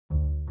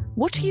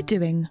What are you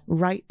doing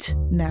right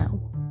now?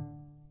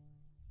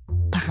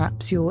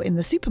 Perhaps you're in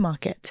the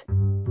supermarket.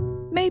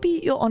 Maybe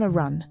you're on a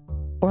run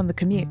or on the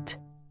commute.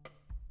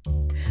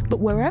 But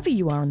wherever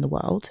you are in the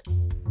world,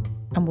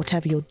 and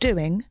whatever you're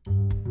doing,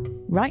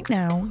 right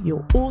now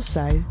you're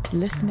also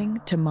listening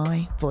to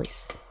my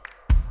voice.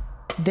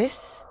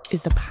 This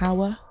is the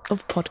power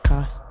of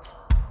podcasts.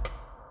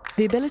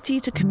 The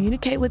ability to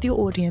communicate with your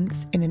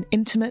audience in an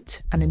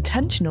intimate and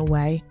intentional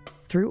way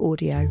through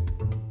audio.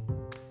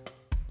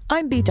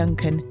 I'm Bea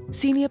Duncan,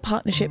 Senior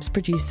Partnerships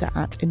Producer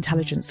at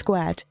Intelligence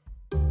Squared.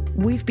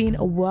 We've been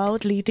a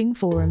world-leading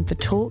forum for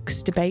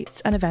talks,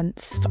 debates and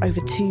events for over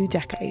 2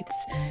 decades.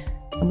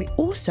 And we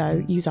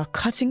also use our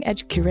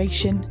cutting-edge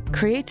curation,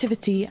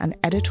 creativity and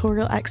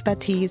editorial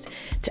expertise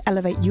to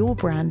elevate your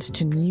brand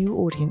to new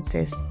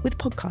audiences with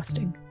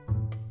podcasting.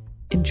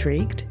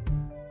 Intrigued?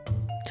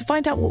 To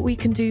find out what we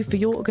can do for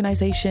your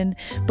organisation,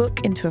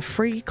 book into a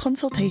free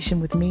consultation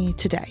with me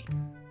today.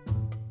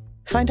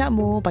 Find out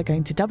more by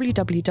going to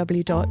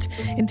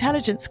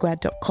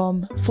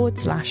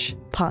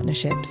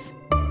www.intelligencesquared.com/partnerships.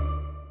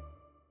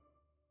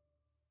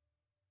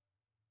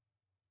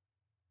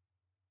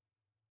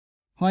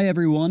 Hi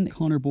everyone,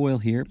 Connor Boyle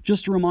here.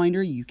 Just a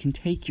reminder, you can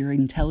take your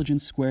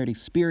Intelligence Squared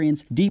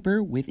experience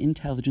deeper with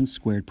Intelligence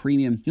Squared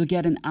Premium. You'll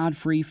get an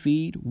ad-free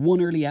feed,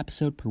 1 early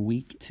episode per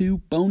week, 2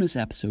 bonus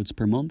episodes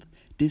per month,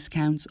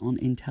 discounts on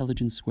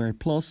Intelligence Squared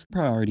Plus,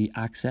 priority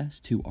access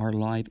to our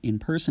live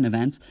in-person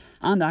events,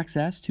 and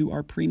access to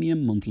our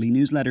premium monthly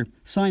newsletter.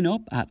 Sign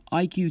up at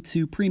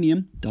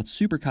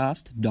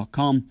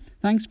iq2premium.supercast.com.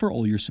 Thanks for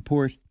all your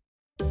support.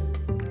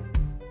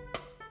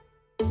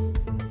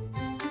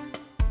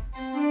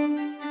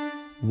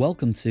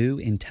 Welcome to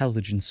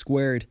Intelligence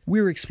Squared.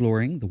 We're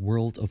exploring the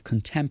world of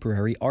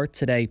contemporary art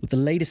today with the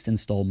latest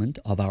instalment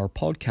of our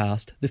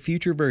podcast, The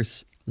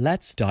Futureverse.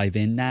 Let's dive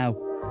in now.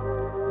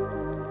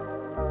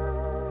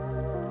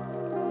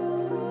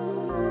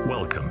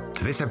 Welcome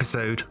to this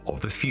episode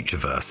of The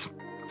Futureverse,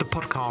 the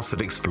podcast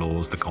that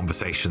explores the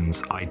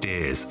conversations,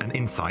 ideas and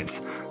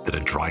insights that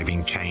are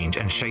driving change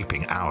and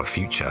shaping our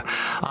future.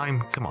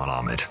 I'm Kamal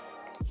Ahmed.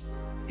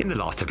 In the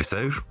last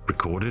episode,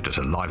 recorded at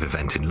a live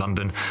event in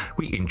London,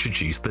 we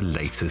introduced the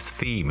latest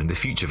theme in the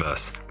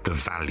Futureverse, the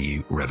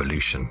value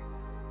revolution.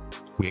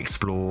 We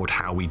explored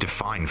how we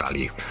define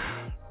value,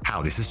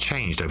 how this has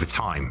changed over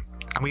time,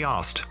 and we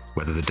asked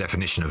whether the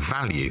definition of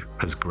value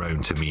has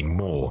grown to mean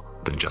more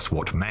than just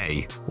what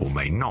may or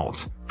may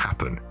not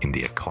happen in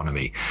the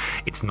economy.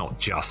 It's not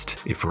just,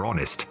 if we're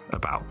honest,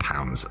 about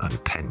pounds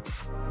and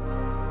pence.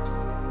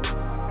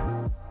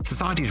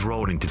 Society's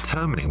role in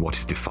determining what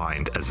is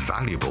defined as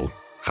valuable,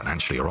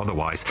 financially or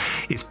otherwise,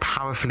 is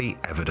powerfully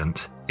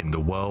evident in the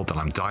world that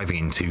I'm diving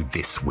into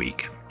this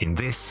week, in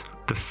this,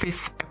 the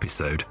 5th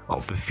episode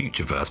of the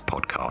Futureverse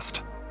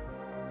podcast.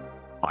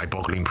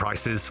 Eye-boggling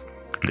prices,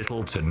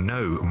 little to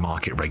no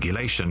market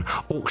regulation,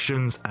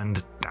 auctions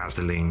and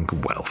dazzling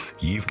wealth.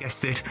 You've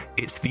guessed it,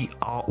 it's the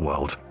art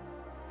world.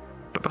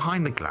 But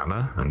behind the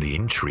glamour and the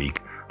intrigue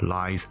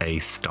lies a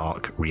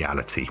stark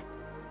reality.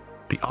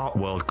 The art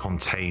world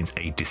contains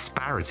a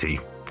disparity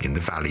in the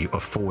value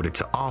afforded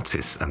to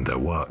artists and their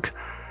work,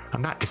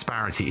 and that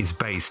disparity is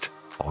based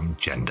on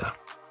gender.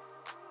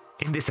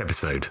 In this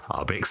episode,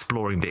 I'll be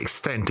exploring the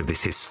extent of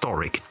this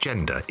historic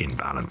gender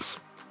imbalance.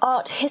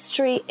 Art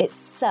history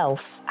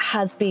itself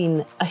has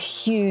been a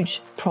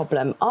huge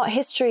problem. Art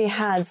history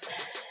has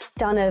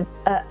done a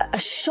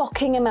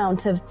shocking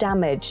amount of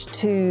damage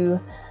to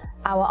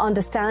our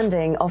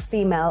understanding of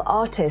female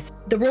artists.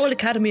 The Royal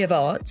Academy of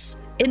Arts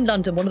in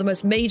London, one of the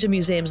most major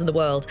museums in the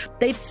world,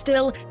 they've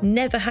still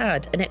never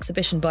had an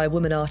exhibition by a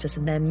woman artist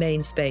in their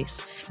main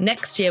space.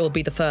 Next year will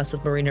be the first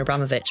with Marina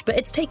Abramović, but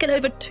it's taken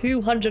over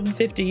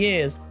 250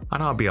 years.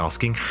 And I'll be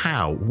asking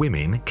how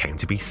women came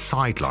to be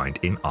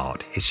sidelined in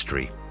art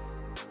history.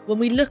 When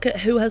we look at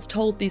who has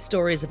told these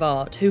stories of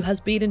art, who has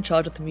been in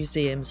charge of the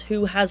museums,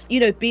 who has,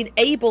 been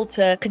able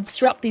to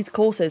construct these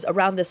courses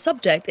around this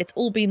subject, it's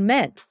all been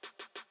men.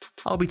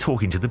 I'll be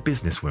talking to the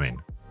businesswomen,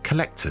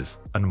 collectors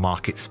and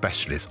market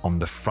specialists on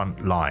the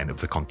front line of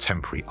the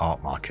contemporary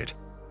art market.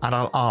 And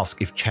I'll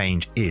ask if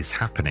change is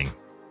happening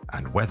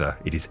and whether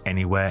it is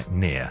anywhere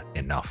near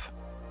enough.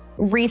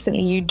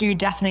 Recently, you do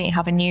definitely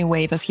have a new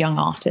wave of young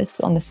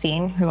artists on the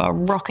scene who are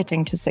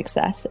rocketing to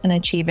success and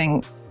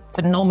achieving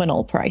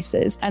phenomenal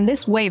prices. And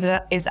this wave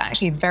is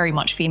actually very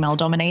much female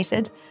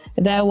dominated.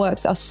 Their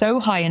works are so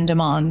high in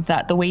demand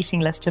that the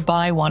waiting list to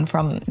buy one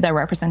from their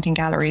representing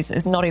galleries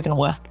is not even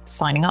worth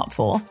signing up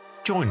for.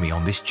 Join me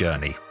on this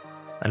journey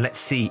and let's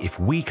see if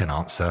we can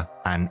answer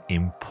an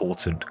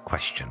important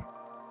question.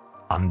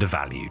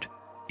 Undervalued.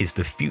 Is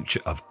the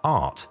future of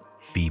art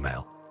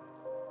female?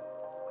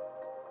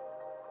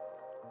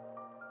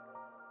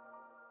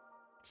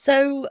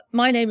 So,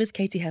 my name is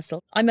Katie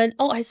Hessel. I'm an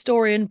art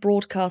historian,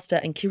 broadcaster,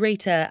 and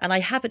curator, and I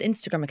have an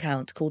Instagram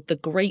account called The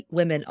Great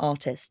Women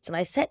Artists. And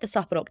I set this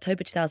up in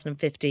October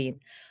 2015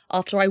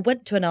 after I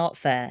went to an art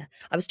fair.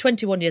 I was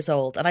 21 years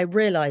old, and I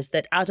realised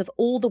that out of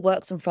all the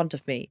works in front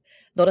of me,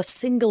 not a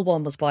single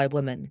one was by a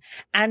woman.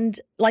 And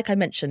like I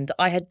mentioned,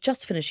 I had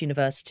just finished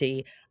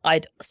university.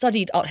 I'd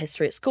studied art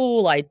history at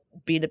school. I'd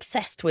been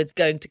obsessed with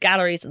going to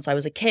galleries since I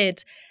was a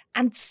kid.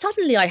 And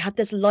suddenly I had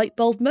this light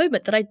bulb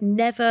moment that I'd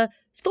never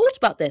thought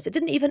about this. It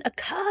didn't even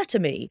occur to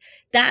me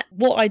that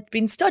what I'd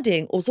been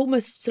studying was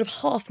almost sort of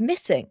half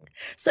missing.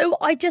 So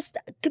I just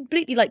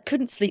completely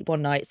couldn't sleep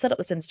one night, set up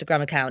this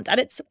Instagram account. And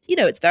it's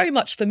very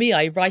much for me.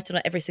 I write on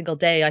it every single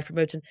day. I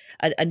promote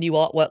a new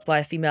artwork by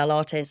a female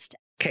artist.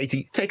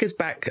 Katie, take us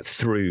back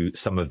through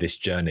some of this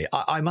journey.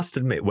 I must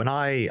admit, when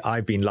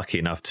I've been lucky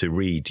enough to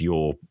read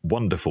your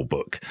wonderful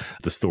book,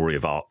 The Story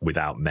of Art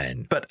Without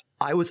Men, but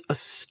I was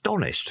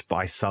astonished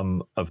by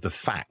some of the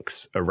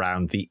facts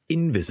around the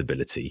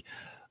invisibility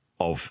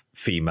of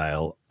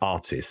female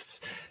artists.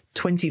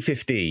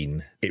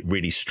 2015, it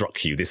really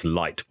struck you, this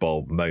light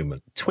bulb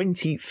moment.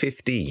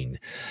 2015.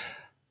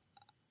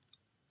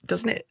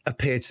 Doesn't it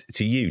appear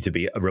to you to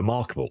be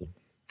remarkable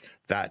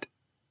that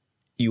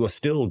you are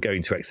still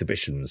going to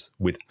exhibitions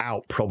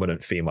without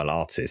prominent female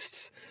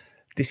artists?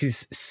 This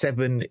is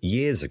 7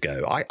 years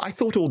ago. I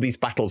thought all these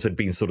battles had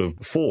been sort of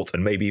fought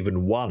and maybe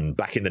even won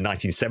back in the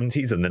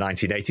 1970s and the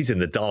 1980s in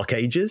the dark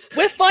ages.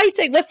 We're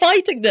fighting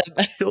them.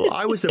 So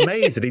I was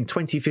amazed that in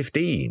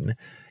 2015,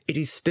 it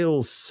is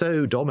still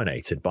so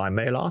dominated by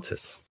male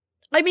artists.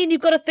 I mean,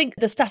 you've got to think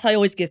the stat I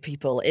always give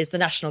people is the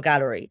National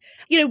Gallery.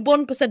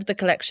 1% of the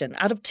collection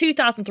out of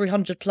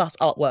 2,300 plus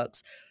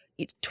artworks,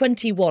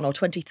 21 or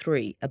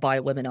 23 are by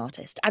a women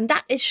artist. And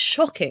that is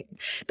shocking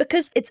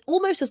because it's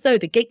almost as though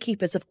the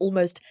gatekeepers have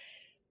almost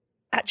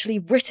actually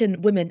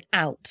written women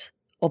out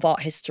of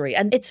art history.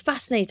 And it's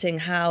fascinating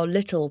how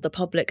little the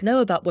public know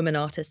about women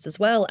artists as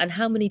well and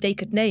how many they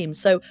could name.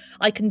 So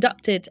I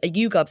conducted a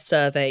YouGov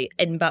survey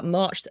in about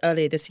March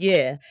earlier this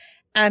year,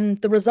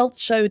 and the results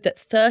showed that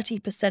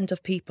 30%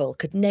 of people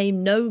could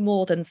name no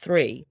more than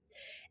 3.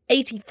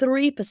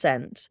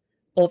 83%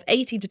 of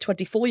 18 to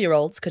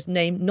 24-year-olds could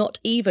name not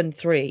even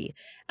 3,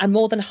 and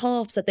more than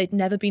half said they'd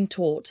never been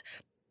taught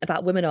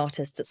about women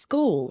artists at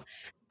school.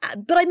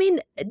 But I mean,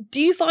 do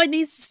you find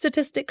these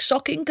statistics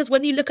shocking? Because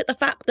when you look at the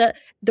fact that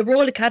the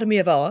Royal Academy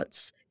of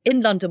Arts in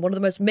London, one of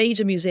the most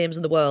major museums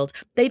in the world,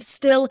 they've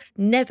still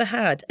never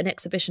had an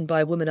exhibition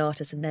by a woman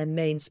artist in their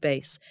main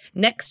space.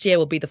 Next year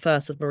will be the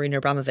first with Marina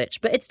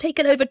Abramović, but it's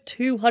taken over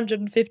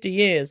 250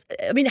 years.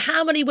 I mean,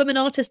 how many women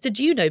artists did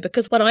you know?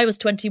 Because when I was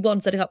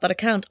 21 setting up that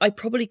account, I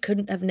probably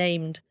couldn't have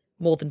named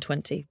more than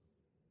 20.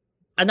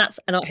 And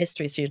that's an art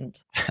history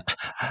student.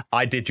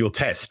 I did your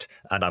test,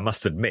 and I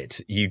must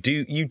admit, you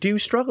do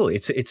struggle.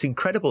 It's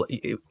incredible.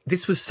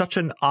 This was such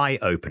an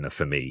eye-opener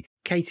for me.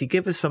 Katie,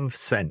 give us some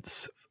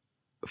sense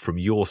from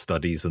your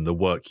studies and the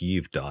work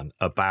you've done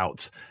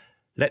about,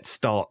 let's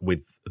start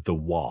with the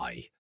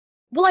why.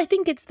 Well, I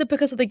think it's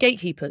because of the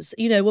gatekeepers.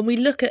 When we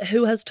look at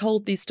who has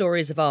told these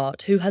stories of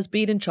art, who has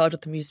been in charge of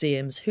the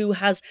museums, who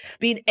has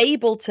been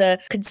able to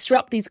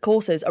construct these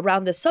courses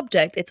around this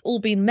subject, it's all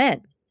been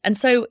men. And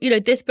so,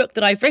 this book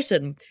that I've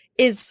written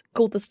is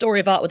called The Story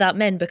of Art Without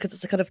Men because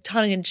it's a kind of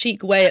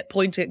tongue-in-cheek way at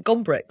pointing at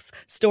Gombrich's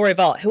Story of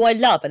Art, who I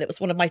love, and it was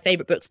one of my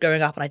favourite books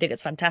growing up, and I think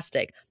it's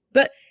fantastic.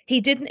 But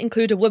he didn't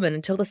include a woman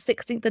until the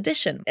 16th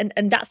edition,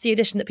 and that's the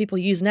edition that people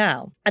use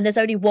now. And there's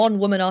only one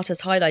woman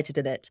artist highlighted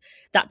in it,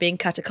 that being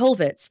Kata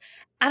Kollwitz.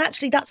 And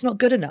actually, that's not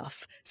good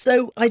enough.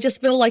 So I just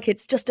feel like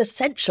it's just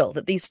essential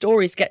that these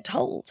stories get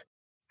told.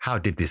 How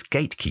did this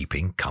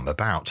gatekeeping come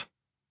about?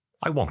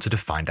 I wanted to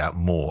find out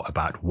more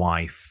about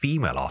why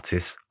female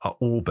artists are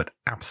all but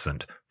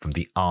absent from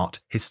the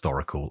art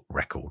historical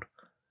record.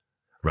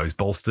 Rose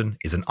Bolston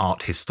is an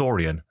art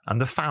historian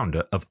and the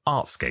founder of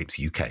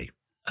Artscapes UK.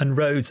 And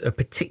Rose, a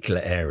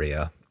particular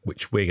area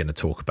which we're going to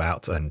talk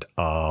about and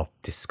are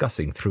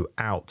discussing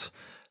throughout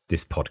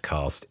this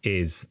podcast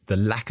is the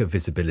lack of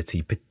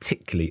visibility,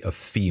 particularly of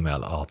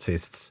female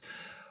artists,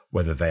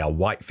 whether they are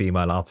white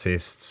female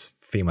artists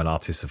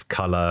of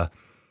colour,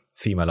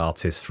 female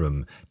artists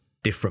from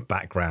different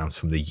backgrounds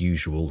from the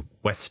usual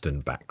Western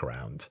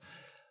background.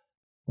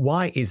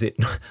 Why is it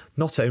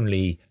not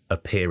only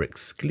appear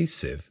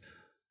exclusive,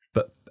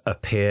 but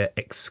appear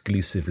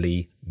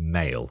exclusively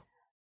male?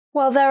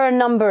 Well, there are a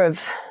number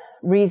of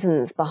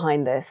reasons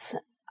behind this.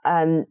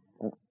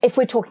 If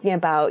we're talking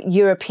about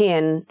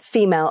European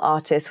female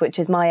artists, which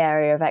is my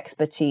area of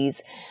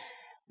expertise,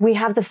 we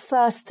have the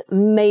first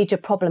major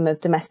problem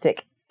of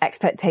domestic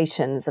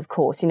expectations, of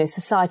course.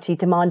 Society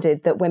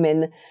demanded that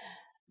women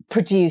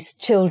produce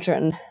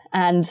children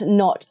and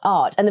not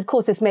art. And of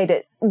course, this made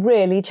it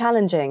really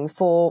challenging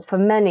for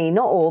many,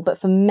 not all, but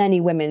for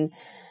many women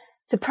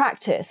to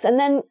practice. And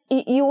then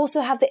you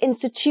also have the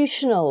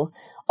institutional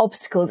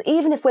obstacles.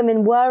 Even if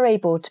women were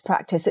able to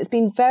practice, it's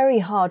been very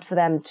hard for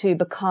them to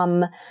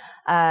become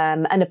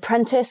an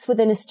apprentice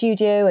within a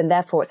studio, and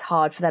therefore it's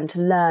hard for them to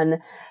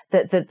learn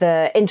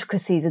the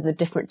intricacies of the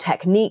different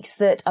techniques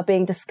that are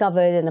being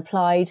discovered and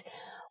applied.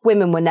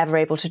 Women were never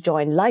able to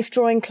join life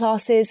drawing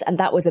classes, and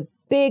that was a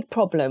big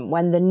problem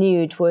when the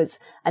nude was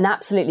an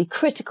absolutely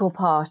critical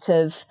part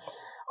of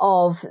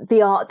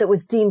the art that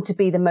was deemed to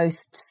be the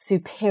most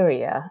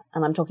superior.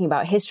 And I'm talking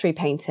about history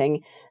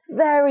painting.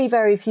 Very,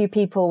 very few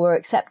people were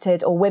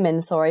accepted, or women,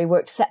 were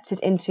accepted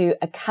into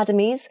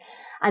academies.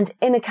 And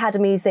in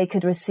academies, they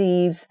could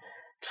receive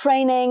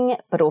training,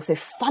 but also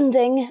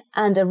funding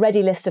and a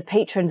ready list of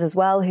patrons as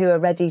well who are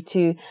ready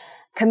to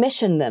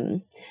commission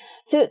them.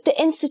 So the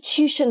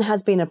institution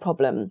has been a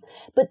problem.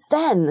 But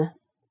then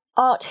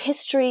art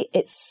history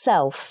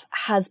itself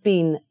has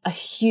been a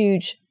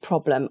huge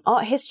problem.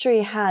 Art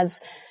history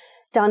has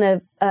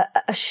done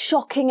a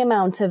shocking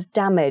amount of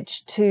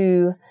damage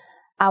to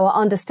our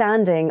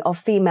understanding of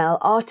female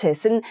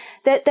artists. And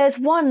there's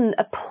one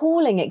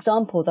appalling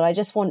example that I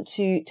just want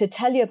to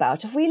tell you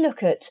about. If we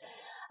look at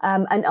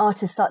an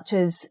artist such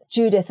as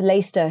Judith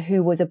Leyster,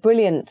 who was a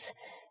brilliant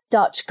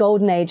Dutch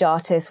Golden Age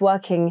artist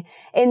working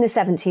in the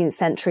 17th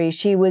century.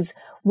 She was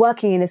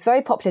working in this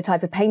very popular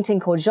type of painting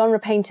called genre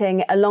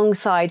painting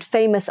alongside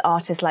famous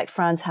artists like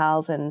Frans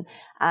Hals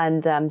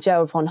and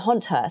Gerald von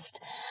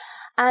Honthurst.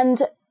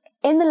 And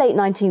in the late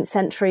 19th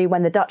century,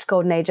 when the Dutch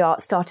Golden Age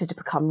art started to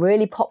become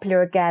really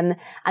popular again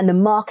and the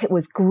market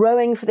was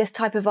growing for this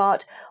type of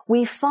art,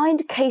 we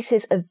find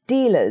cases of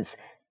dealers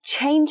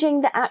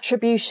changing the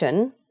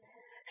attribution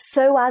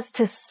so as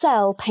to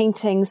sell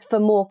paintings for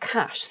more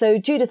cash. So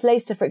Judith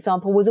Leyster, for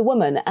example, was a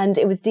woman, and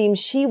it was deemed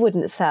she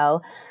wouldn't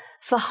sell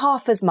for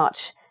half as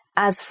much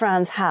as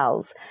Frans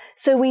Hals.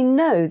 So we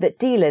know that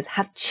dealers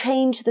have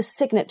changed the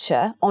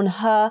signature on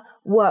her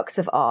works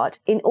of art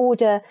in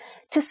order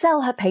to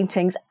sell her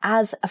paintings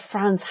as a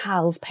Frans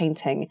Hals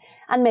painting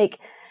and make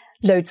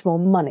loads more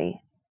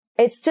money.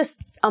 It's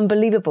just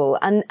unbelievable.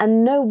 And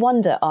no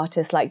wonder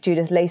artists like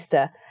Judith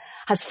Leyster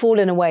has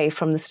fallen away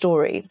from the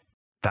story.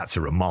 That's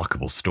a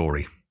remarkable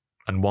story,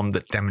 and one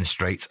that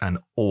demonstrates an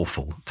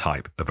awful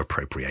type of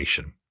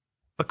appropriation.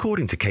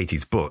 According to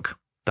Katie's book,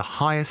 the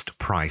highest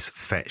price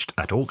fetched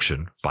at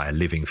auction by a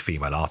living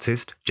female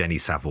artist, Jenny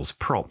Saville's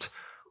Propt,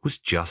 was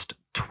just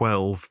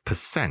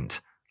 12%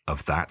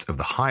 of that of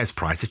the highest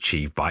price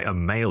achieved by a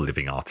male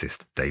living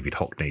artist, David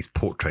Hockney's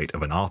Portrait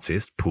of an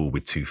Artist, Pool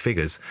with Two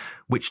Figures,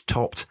 which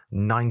topped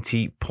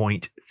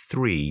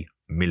 £90.3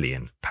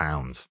 million.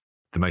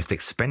 The most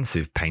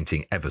expensive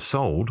painting ever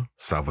sold,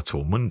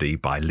 Salvator Mundi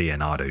by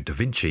Leonardo da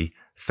Vinci,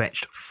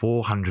 fetched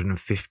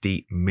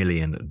 $450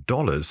 million,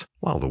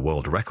 while the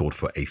world record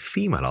for a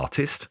female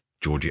artist,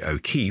 Georgia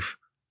O'Keeffe,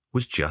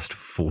 was just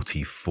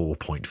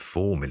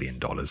 $44.4 million.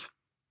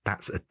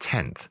 That's a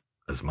tenth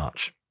as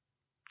much.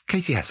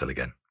 Katie Hessel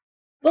again.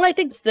 Well, I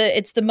think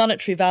it's the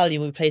monetary value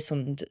we place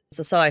on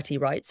society,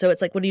 right? So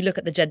it's like when you look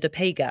at the gender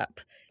pay gap,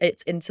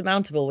 it's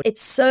insurmountable.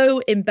 It's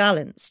so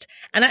imbalanced.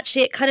 And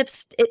actually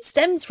it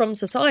stems from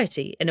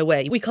society in a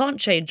way. We can't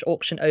change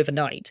auction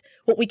overnight.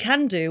 What we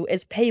can do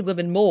is pay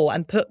women more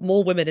and put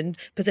more women in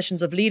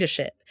positions of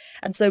leadership.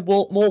 And so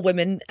more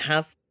women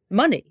have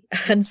money,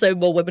 and so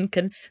more women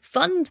can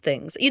fund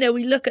things. You know,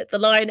 we look at the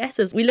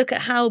Lionesses, we look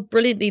at how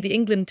brilliantly the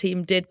England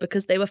team did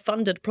because they were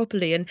funded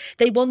properly and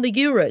they won the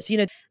Euros, you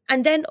know.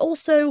 And then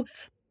also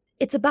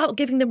it's about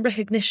giving them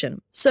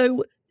recognition.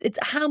 So it's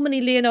how many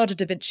Leonardo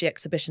da Vinci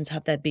exhibitions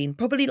have there been?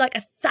 Probably like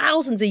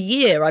thousands a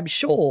year, I'm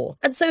sure.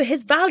 And so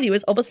his value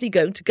is obviously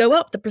going to go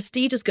up. The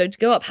prestige is going to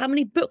go up. How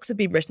many books have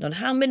been written on?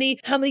 How many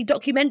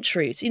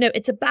documentaries? You know,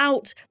 it's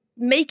about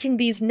making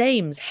these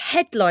names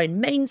headline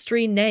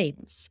mainstream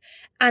names.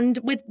 And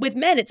with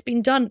men, it's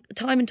been done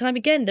time and time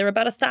again. There are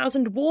about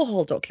 1,000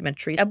 Warhol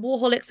documentaries and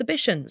Warhol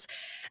exhibitions.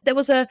 There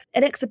was an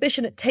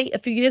exhibition at Tate a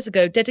few years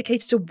ago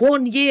dedicated to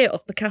 1 year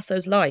of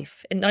Picasso's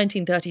life in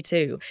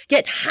 1932.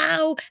 Yet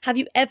how have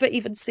you ever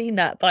even seen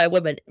that by a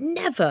woman?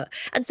 Never.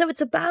 And so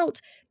it's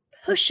about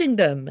pushing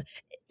them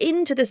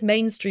into this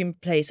mainstream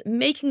place,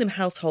 making them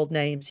household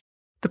names.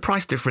 The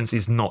price difference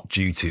is not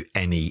due to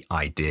any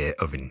idea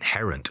of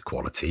inherent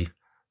quality,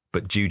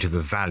 but due to the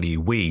value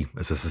we,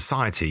 as a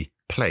society,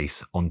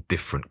 place on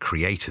different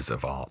creators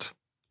of art.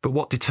 But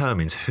what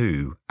determines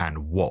who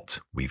and what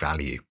we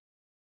value?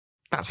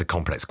 That's a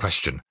complex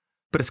question,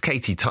 but as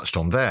Katie touched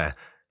on there,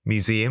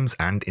 museums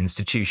and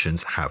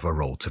institutions have a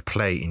role to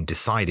play in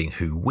deciding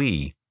who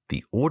we,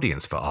 the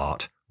audience for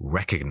art,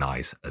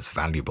 recognise as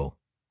valuable.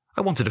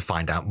 I wanted to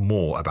find out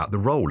more about the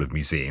role of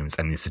museums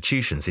and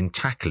institutions in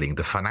tackling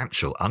the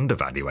financial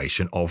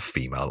undervaluation of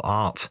female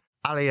art.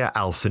 Alia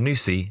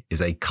Al-Sanusi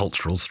is a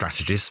cultural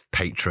strategist,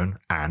 patron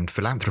and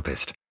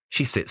philanthropist.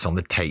 She sits on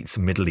the Tate's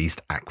Middle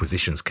East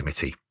Acquisitions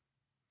Committee.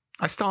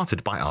 I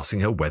started by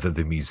asking her whether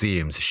the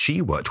museums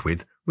she worked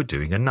with were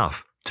doing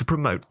enough to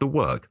promote the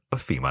work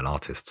of female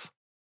artists.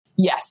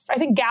 Yes, I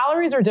think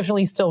galleries are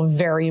definitely still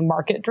very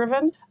market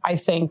driven. I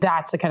think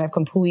that's a kind of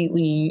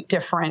completely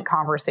different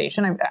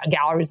conversation.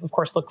 Galleries, of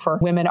course, look for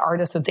women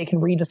artists that they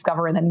can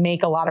rediscover and then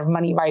make a lot of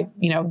money by,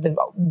 the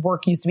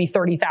work used to be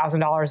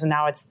 $30,000 and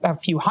now it's a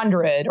few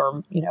hundred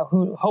or,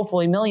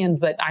 hopefully millions.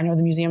 But I know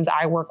the museums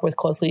I work with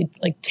closely,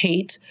 like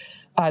Tate,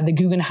 the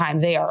Guggenheim,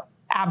 they are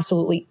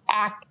absolutely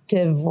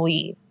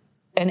actively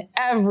in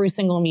every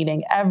single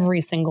meeting,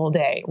 every single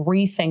day,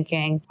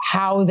 rethinking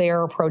how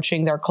they're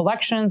approaching their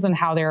collections and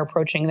how they're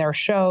approaching their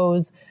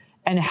shows,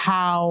 and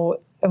how,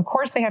 of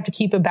course, they have to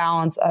keep a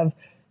balance of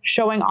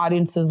showing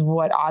audiences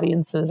what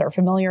audiences are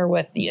familiar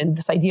with. And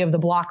this idea of the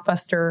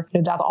blockbuster,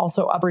 that's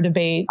also up for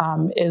debate.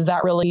 Is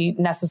that really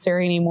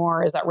necessary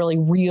anymore? Is that really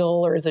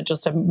real? Or is it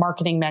just a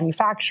marketing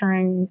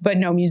manufacturing? But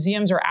no,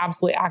 museums are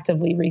absolutely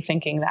actively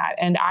rethinking that.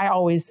 And I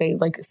always say,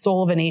 like,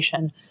 Soul of a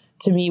Nation,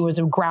 to me, was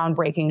a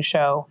groundbreaking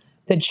show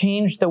that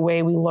changed the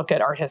way we look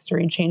at art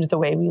history and changed the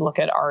way we look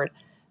at art.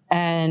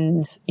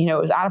 And, it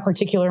was at a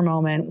particular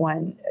moment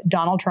when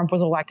Donald Trump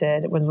was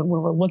elected, when we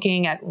were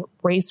looking at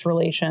race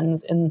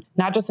relations, in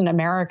not just in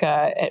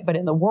America, but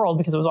in the world,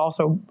 because it was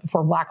also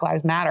before Black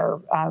Lives Matter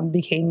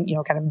became,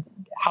 kind of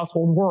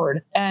household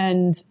word.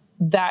 And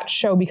that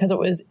show, because it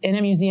was in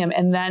a museum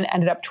and then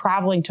ended up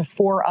traveling to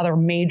 4 other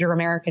major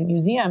American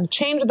museums,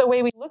 changed the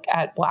way we look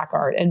at Black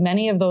art. And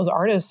many of those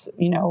artists,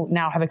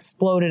 now have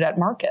exploded at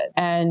market.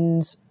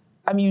 And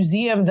a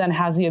museum then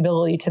has the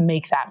ability to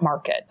make that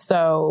market.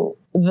 So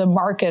the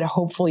market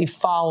hopefully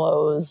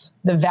follows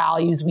the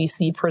values we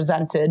see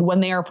presented when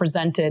they are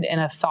presented in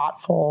a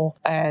thoughtful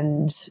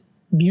and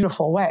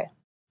beautiful way.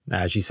 Now,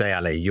 as you say,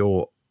 Ale,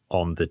 you're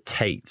on the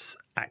Tate's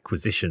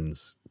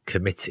acquisitions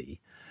committee.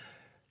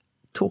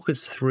 Talk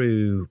us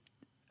through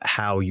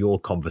how your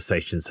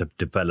conversations have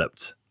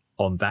developed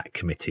on that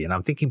committee. And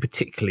I'm thinking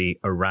particularly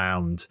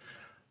around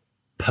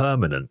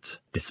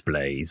permanent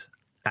displays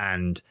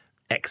and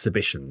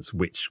exhibitions,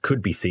 which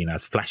could be seen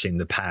as flashing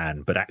the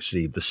pan, but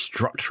actually the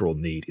structural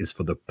need is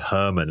for the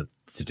permanent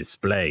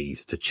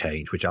displays to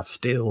change, which are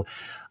still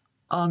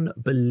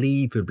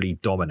unbelievably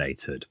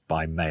dominated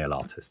by male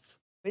artists.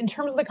 In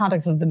terms of the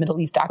context of the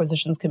Middle East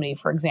Acquisitions Committee,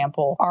 for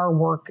example, our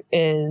work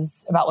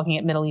is about looking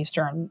at Middle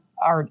Eastern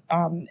art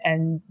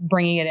and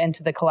bringing it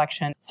into the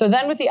collection. So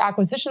then with the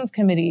acquisitions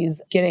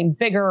committees getting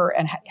bigger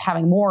and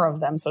having more of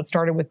them, so it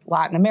started with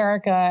Latin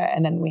America,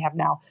 and then we have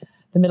now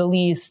the Middle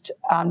East,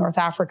 North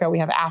Africa, we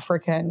have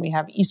African, we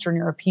have Eastern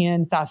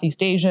European,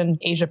 Southeast Asian,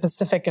 Asia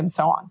Pacific, and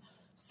so on.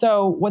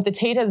 So what the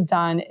Tate has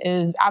done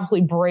is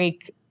absolutely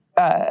break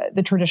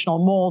the traditional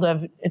mold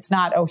of, it's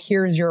not, oh,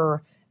 here's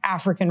your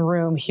African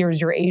room,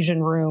 here's your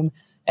Asian room,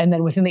 and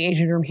then within the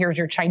Asian room, here's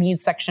your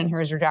Chinese section,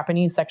 here's your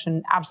Japanese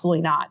section.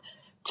 Absolutely not.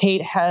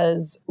 Tate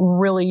has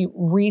really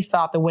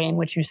rethought the way in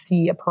which you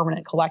see a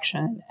permanent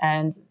collection.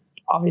 And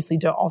obviously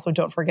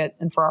don't forget,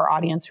 and for our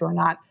audience who are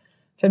not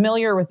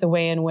familiar with the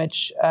way in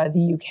which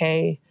the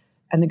UK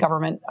and the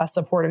government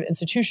supportive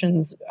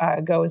institutions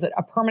go, is that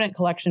a permanent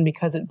collection,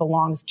 because it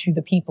belongs to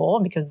the people,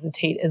 and because the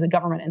Tate is a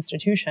government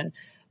institution,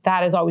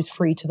 that is always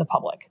free to the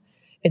public.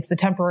 It's the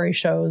temporary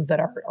shows that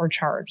are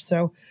charged.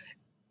 So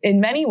in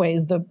many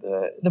ways,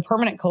 the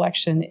permanent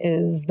collection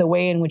is the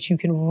way in which you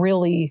can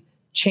really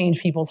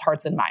change people's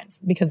hearts and minds,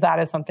 because that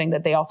is something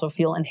that they also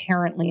feel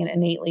inherently and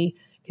innately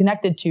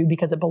connected to,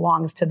 because it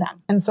belongs to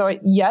them. And so,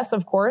 yes,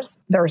 of course,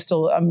 there is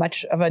still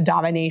much of a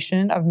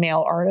domination of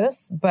male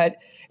artists, but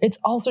it's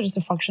also just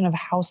a function of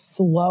how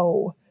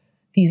slow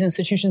these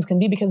institutions can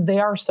be, because they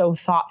are so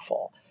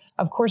thoughtful.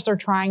 Of course, they're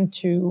trying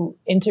to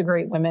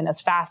integrate women as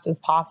fast as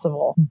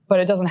possible, but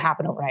it doesn't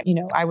happen overnight.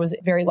 I was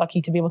very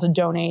lucky to be able to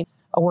donate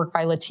a work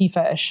by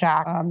Latifa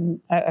Ashak,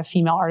 a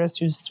female artist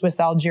who's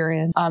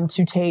Swiss-Algerian,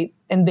 to Tate,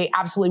 and they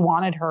absolutely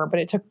wanted her, but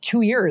it took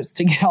 2 years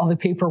to get all the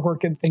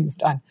paperwork and things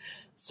done.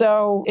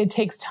 So it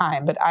takes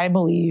time, but I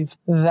believe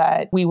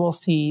that we will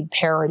see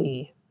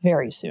parity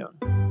very soon.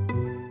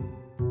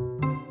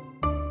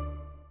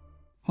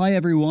 Hi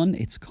everyone,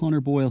 it's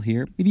Connor Boyle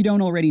here. If you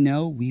don't already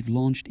know, we've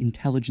launched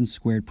Intelligence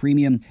Squared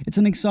Premium. It's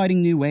an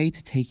exciting new way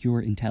to take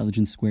your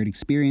Intelligence Squared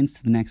experience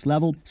to the next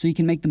level, so you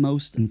can make the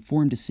most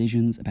informed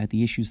decisions about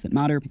the issues that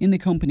matter in the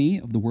company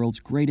of the world's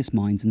greatest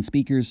minds and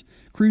speakers.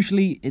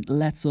 Crucially, it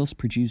lets us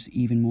produce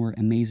even more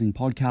amazing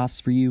podcasts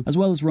for you, as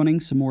well as running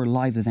some more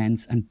live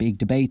events and big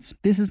debates.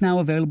 This is now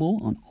available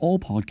on all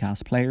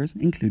podcast players,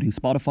 including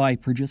Spotify,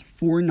 for just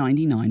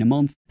 $4.99 a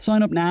month.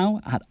 Sign up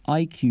now at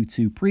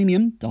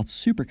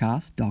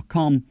iq2premium.supercast.com.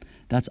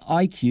 That's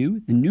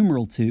IQ, the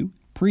numeral 2,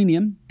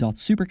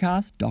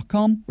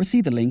 premium.supercast.com, or see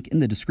the link in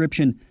the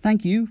description.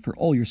 Thank you for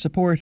all your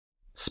support.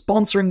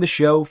 Sponsoring the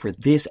show for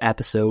this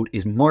episode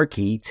is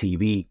Marquee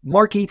TV.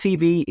 Marquee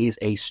TV is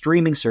a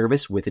streaming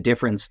service with a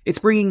difference. It's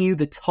bringing you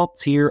the top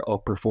tier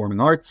of performing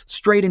arts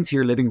straight into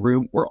your living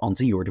room or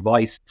onto your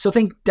device. So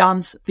think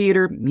dance,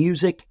 theatre,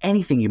 music,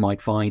 anything you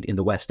might find in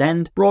the West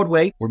End,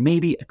 Broadway, or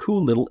maybe a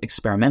cool little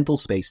experimental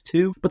space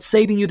too, but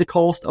saving you the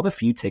cost of a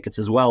few tickets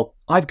as well.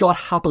 I've got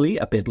happily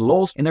a bit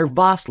lost in their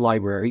vast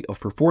library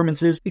of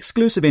performances,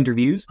 exclusive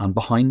interviews, and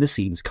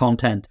behind-the-scenes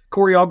content.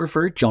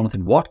 Choreographer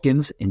Jonathan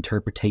Watkins'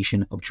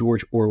 interpretation of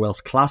George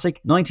Orwell's classic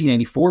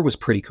 1984 was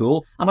pretty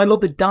cool, and I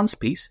love the dance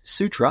piece,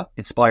 Sutra,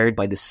 inspired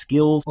by the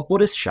skills of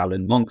Buddhist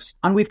Shaolin monks.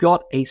 And we've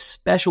got a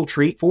special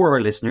treat for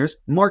our listeners.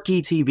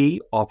 Marquee TV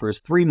offers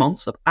 3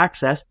 months of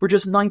access for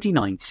just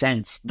 99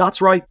 cents.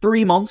 That's right,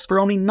 3 months for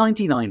only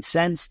 99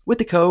 cents with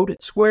the code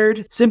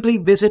SQUARED. Simply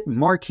visit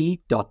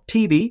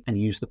marquee.tv and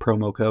use the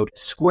promo code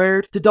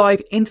SQUARED to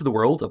dive into the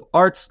world of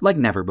arts like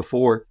never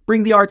before.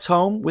 Bring the arts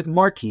home with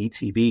Marquee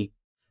TV.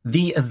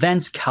 The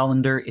events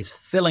calendar is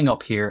filling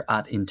up here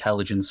at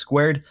Intelligence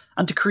Squared,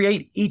 and to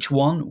create each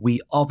one, we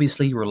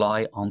obviously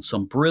rely on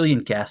some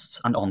brilliant guests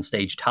and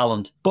onstage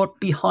talent. But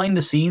behind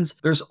the scenes,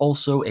 there's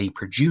also a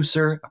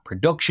producer, a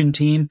production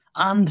team,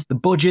 and the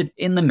budget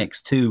in the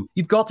mix too.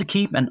 You've got to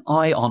keep an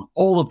eye on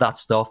all of that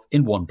stuff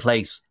in one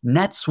place.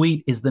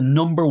 NetSuite is the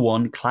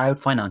 #1 cloud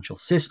financial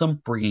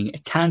system, bringing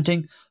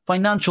accounting,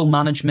 financial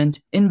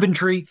management,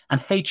 inventory,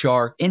 and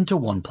HR into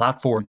one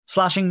platform,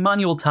 slashing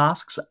manual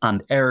tasks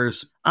and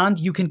errors. And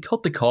you can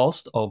cut the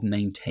cost of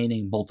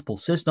maintaining multiple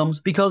systems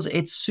because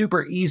it's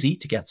super easy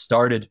to get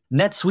started.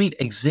 NetSuite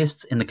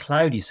exists in the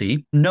cloud, you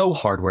see, no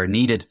hardware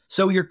needed,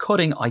 so you're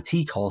cutting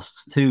IT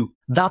costs too.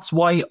 That's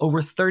why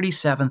over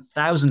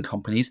 37,000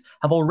 companies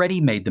have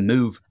already made the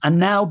move. And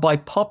now, by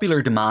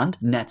popular demand,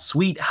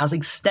 NetSuite has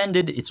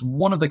extended its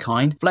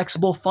one-of-a-kind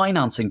flexible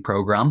financing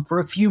program for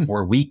a few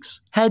more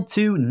weeks. Head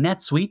to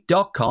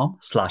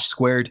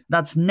netsuite.com/squared.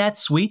 That's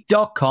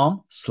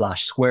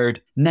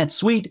netsuite.com/squared.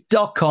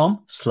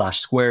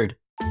 netsuite.com/squared.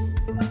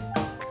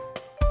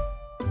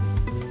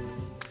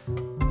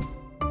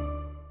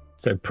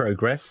 So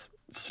progress,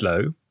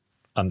 slow,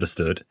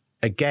 understood.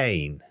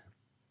 Again,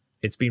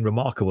 it's been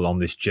remarkable on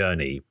this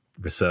journey,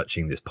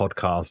 researching this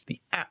podcast, the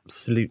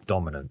absolute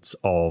dominance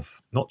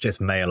of not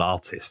just male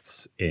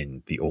artists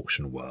in the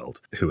auction world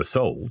who are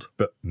sold,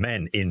 but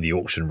men in the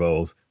auction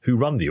world who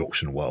run the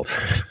auction world.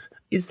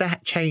 Is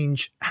that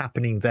change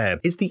happening there?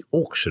 Is the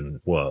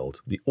auction world,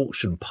 the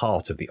auction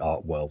part of the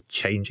art world,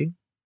 changing?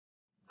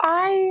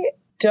 I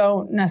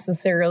don't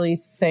necessarily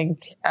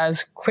think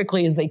as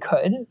quickly as they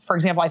could. For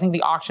example, I think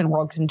the auction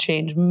world can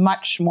change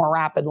much more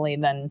rapidly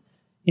than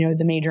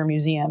the major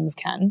museums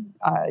can,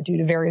 due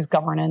to various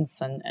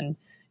governance and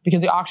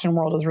because the auction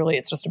world is really,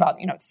 it's just about,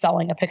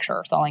 selling a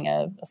picture, selling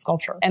a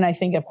sculpture. And I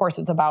think, of course,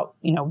 it's about,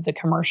 the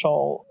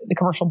commercial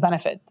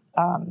benefit.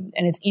 And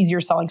it's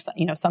easier selling,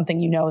 something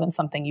than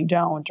something you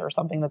don't, or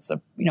something that's a,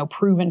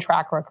 proven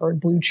track record,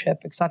 blue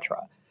chip,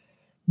 etc.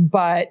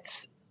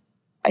 But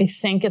I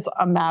think it's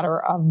a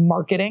matter of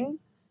marketing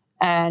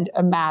and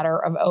a matter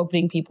of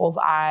opening people's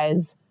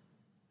eyes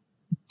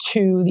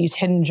to these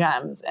hidden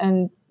gems.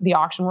 And the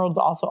auction world is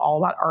also all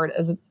about art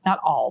as, not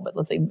all, but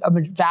let's say a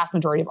vast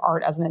majority of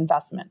art as an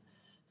investment.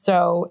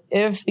 So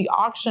if the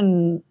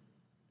auction,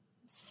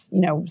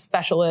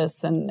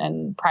 specialists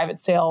and private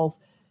sales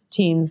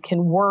teams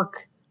can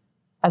work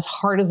as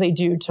hard as they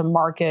do to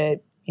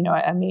market,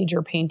 a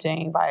major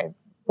painting by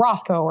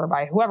Rothko or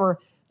by whoever,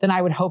 then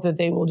I would hope that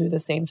they will do the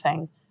same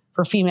thing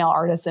for female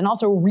artists and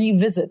also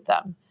revisit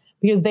them,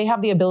 because they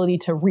have the ability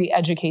to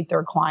re-educate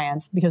their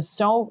clients, because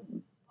so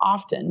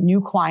often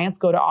new clients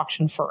go to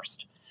auction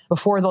first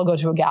before they'll go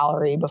to a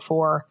gallery,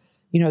 before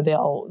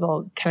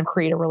they'll kind of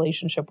create a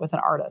relationship with an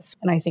artist.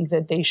 And I think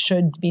that they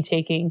should be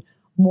taking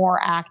more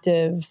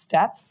active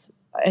steps,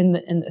 and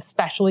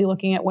especially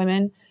looking at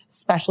women,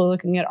 especially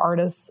looking at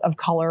artists of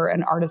color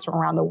and artists from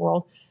around the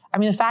world. I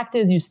mean, the fact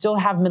is, you still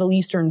have Middle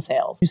Eastern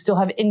sales, you still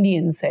have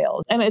Indian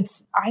sales, and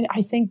it's,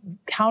 I think,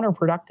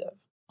 counterproductive.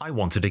 I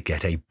wanted to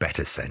get a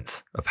better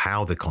sense of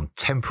how the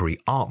contemporary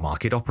art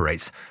market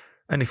operates,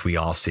 and if we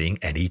are seeing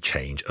any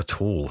change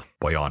at all.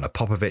 Bojana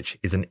Popovic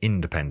is an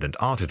independent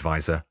art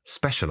advisor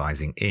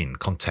specializing in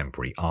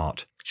contemporary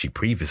art. She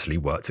previously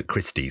worked at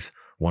Christie's,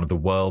 one of the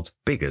world's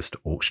biggest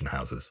auction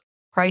houses.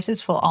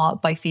 Prices for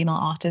art by female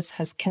artists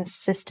has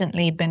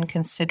consistently been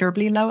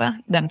considerably lower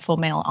than for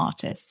male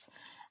artists.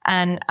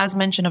 And as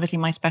mentioned, obviously,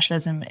 my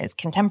specialism is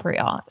contemporary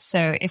art.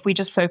 So if we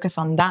just focus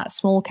on that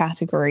small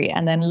category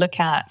and then look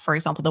at, for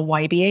example, the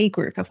YBA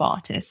group of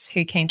artists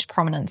who came to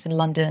prominence in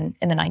London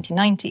in the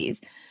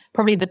 1990s,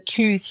 probably the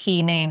two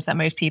key names that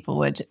most people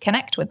would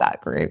connect with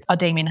that group are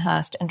Damien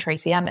Hirst and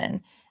Tracey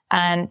Emin.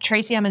 And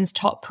Tracey Emin's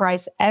top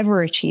price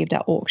ever achieved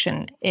at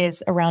auction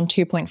is around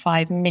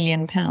 £2.5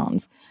 million,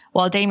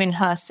 while Damien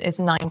Hirst is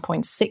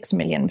 £9.6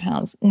 million.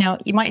 Now,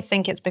 you might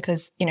think it's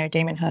because,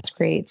 Damien Hirst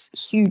creates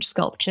huge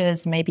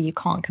sculptures. Maybe you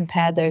can't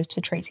compare those to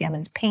Tracey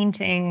Emin's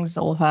paintings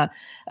or her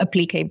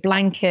applique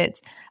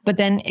blankets. But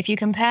then if you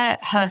compare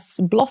Hirst's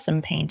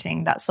Blossom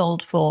painting that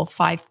sold for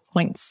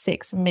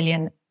 $5.6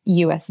 million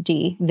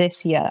USD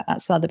this year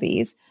at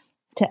Sotheby's,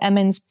 to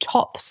Emin's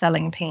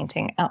top-selling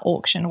painting at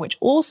auction, which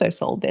also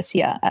sold this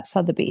year at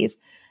Sotheby's,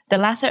 the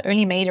latter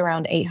only made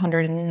around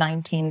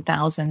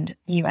 $819,000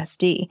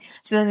 USD.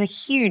 So there's a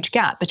huge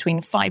gap between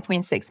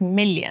 $5.6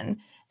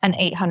 million and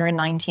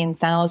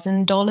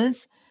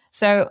 $819,000.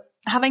 So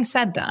having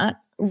said that,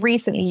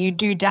 recently you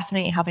do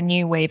definitely have a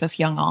new wave of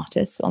young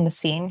artists on the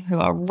scene who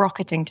are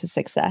rocketing to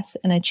success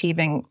and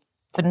achieving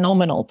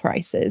phenomenal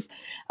prices.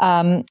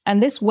 And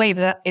this wave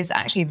is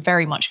actually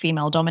very much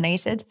female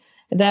dominated.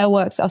 Their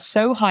works are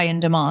so high in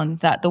demand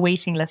that the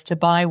waiting list to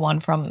buy one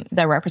from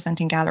their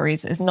representing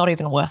galleries is not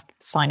even worth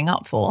signing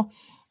up for.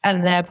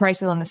 And their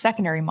prices on the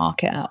secondary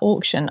market at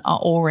auction are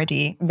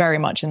already very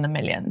much in the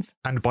millions.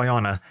 And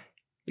Bojana,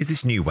 is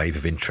this new wave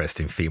of interest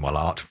in female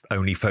art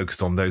only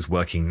focused on those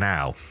working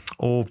now?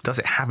 Or does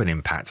it have an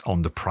impact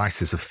on the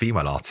prices of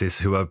female artists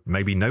who are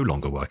maybe no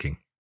longer working?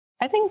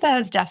 I think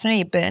there's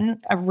definitely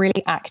been a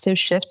really active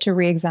shift to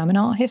re-examine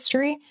art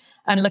history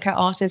and look at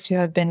artists who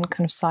have been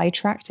kind of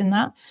sidetracked in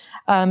that.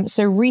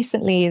 So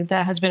recently,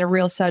 there has been a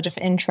real surge of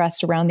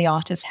interest around the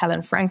artist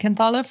Helen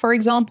Frankenthaler, for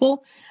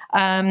example.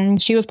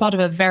 She was part of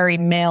a very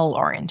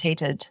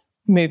male-orientated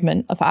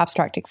movement of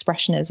abstract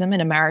expressionism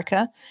in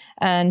America.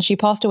 And she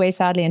passed away,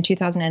 sadly, in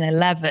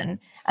 2011.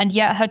 And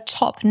yet her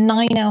top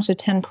 9 out of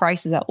 10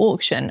 prices at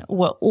auction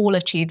were all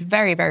achieved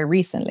very, very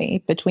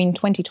recently, between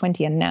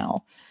 2020 and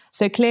now.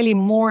 So clearly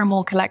more and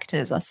more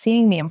collectors are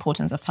seeing the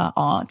importance of her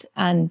art,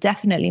 and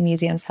definitely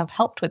museums have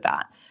helped with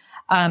that.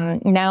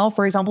 Now,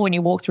 for example, when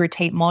you walk through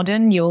Tate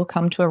Modern, you'll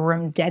come to a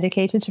room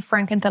dedicated to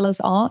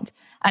Frankenthaler's art,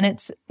 and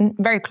it's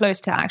very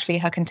close to actually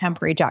her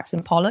contemporary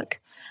Jackson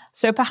Pollock.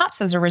 So perhaps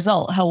as a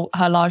result,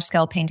 her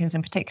large-scale paintings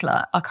in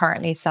particular are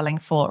currently selling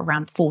for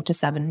around $4 to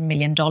 $7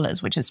 million,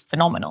 which is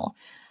phenomenal.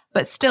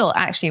 But still,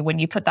 actually, when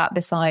you put that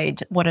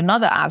beside what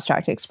another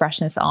abstract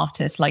expressionist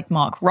artist like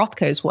Mark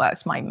Rothko's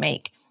works might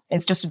make,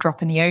 it's just a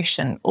drop in the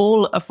ocean.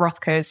 All of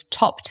Rothko's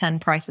top 10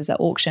 prices at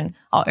auction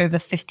are over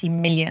 $50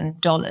 million.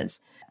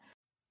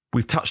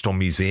 We've touched on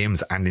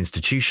museums and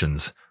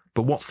institutions,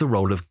 but what's the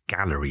role of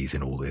galleries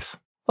in all this?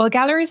 Well,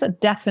 galleries are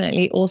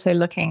definitely also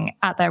looking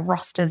at their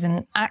rosters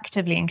and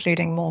actively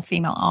including more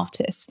female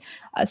artists.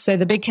 So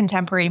the big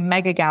contemporary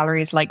mega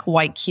galleries like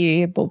White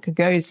Cube or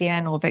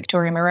Gagosian or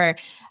Victoria Moreau,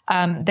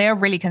 they are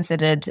really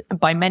considered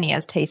by many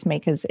as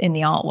tastemakers in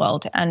the art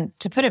world. And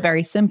to put it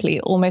very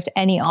simply, almost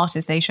any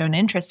artist they show an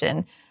interest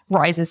in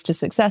rises to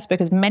success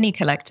because many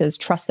collectors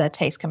trust their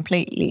taste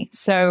completely.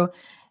 So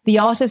the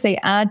artists they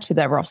add to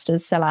their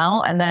rosters sell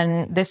out, and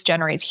then this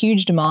generates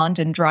huge demand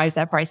and drives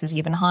their prices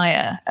even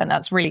higher. And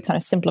that's really kind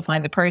of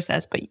simplifying the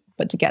process,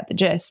 but to get the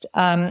gist,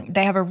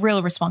 they have a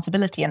real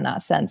responsibility in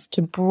that sense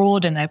to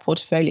broaden their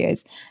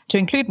portfolios to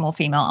include more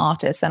female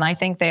artists. And I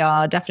think they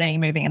are definitely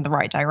moving in the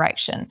right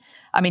direction.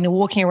 I mean,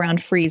 walking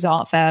around Frieze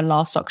Art Fair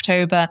last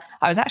October,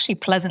 I was actually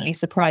pleasantly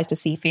surprised to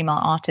see female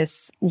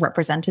artists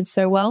represented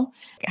so well.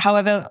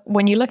 However,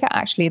 when you look at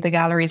actually the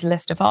gallery's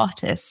list of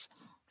artists,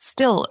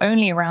 still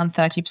only around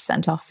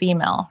 30% are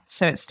female.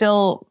 So it's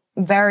still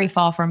very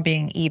far from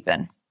being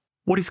even.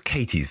 What is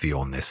Katie's view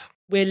on this?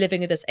 We're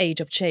living in this age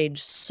of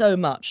change so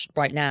much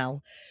right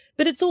now.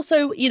 But it's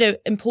also,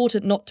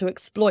 important not to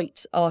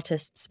exploit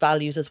artists'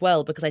 values as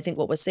well, because I think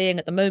what we're seeing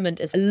at the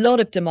moment is a lot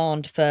of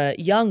demand for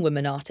young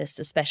women artists,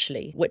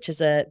 especially, which is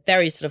a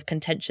very sort of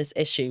contentious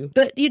issue.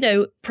 But,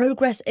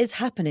 progress is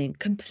happening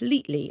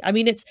completely. I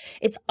mean,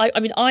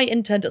 I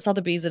interned at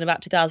Sotheby's in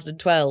about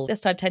 2012,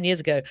 this time 10 years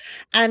ago,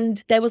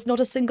 and there was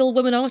not a single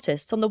woman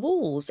artist on the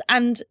walls.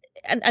 And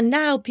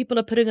now people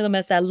are putting them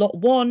as their lot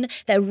one.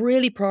 They're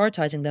really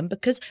prioritizing them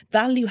because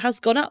value has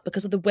gone up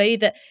because of the way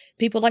that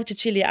people like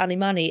Cecilia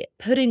Animani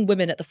putting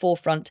women at the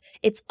forefront.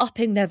 It's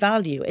upping their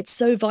value. It's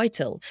so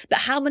vital. But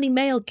how many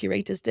male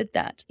curators did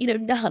that?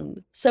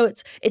 None. So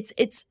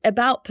it's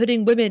about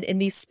putting women in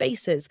these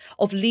spaces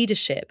of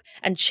leadership,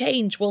 and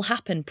change will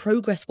happen.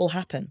 Progress will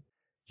happen.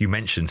 You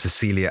mentioned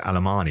Cecilia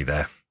Alemany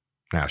there.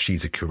 Now,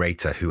 she's a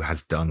curator who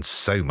has done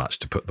so much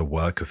to put the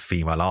work of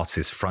female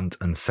artists front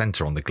and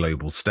centre on the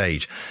global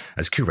stage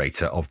as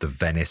curator of the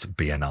Venice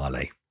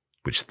Biennale,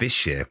 which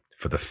this year,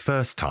 for the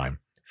first time,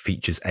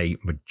 features a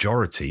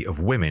majority of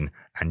women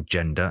and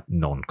gender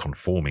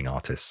non-conforming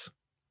artists.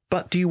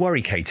 But do you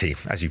worry, Katie,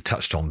 as you've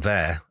touched on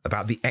there,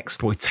 about the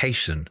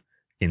exploitation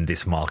in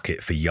this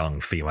market for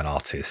young female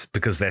artists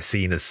because they're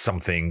seen as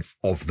something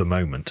of the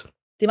moment?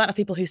 The amount of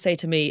people who say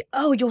to me,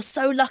 oh, you're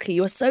so lucky,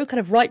 you are so kind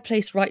of right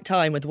place, right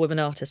time with the women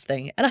artist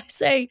thing. And I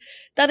say,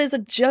 that is a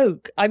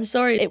joke. I'm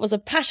sorry, it was a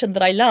passion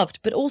that I loved,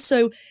 but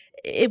also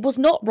it was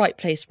not right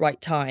place, right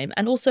time.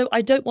 And also,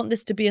 I don't want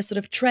this to be a sort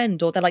of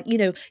trend, or they're like,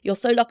 you're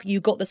so lucky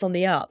you got this on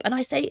the up. And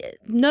I say,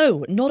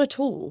 no, not at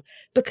all,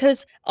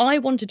 because I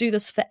want to do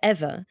this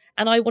forever.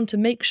 And I want to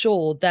make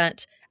sure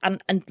that, and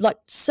like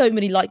so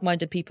many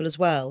like-minded people as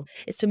well,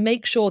 is to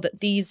make sure that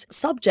these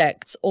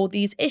subjects or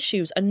these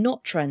issues are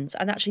not trends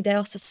and actually they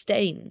are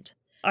sustained.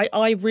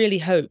 I really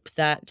hope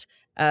that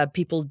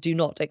people do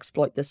not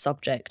exploit this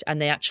subject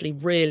and they actually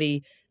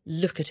really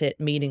look at it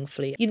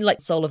meaningfully. Like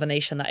Soul of a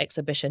Nation, that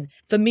exhibition,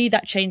 for me,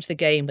 that changed the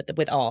game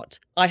with art.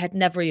 I had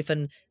never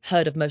even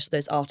heard of most of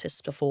those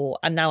artists before,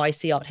 and now I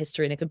see art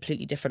history in a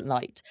completely different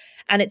light.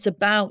 And it's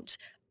about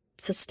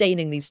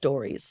sustaining these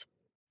stories.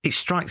 It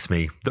strikes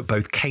me that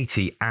both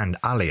Katie and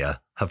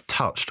Alia have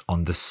touched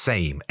on the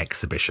same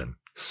exhibition,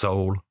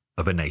 Soul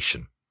of a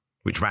Nation.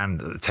 which ran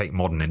at the Tate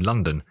Modern in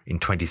London in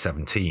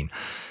 2017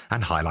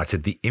 and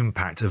highlighted the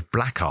impact of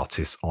black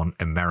artists on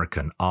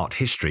American art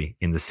history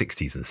in the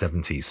 60s and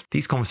 70s.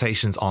 These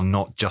conversations are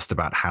not just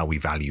about how we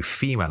value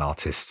female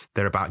artists,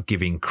 they're about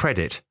giving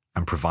credit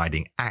and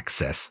providing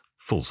access,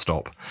 full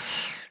stop.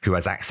 Who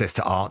has access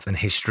to art and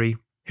history?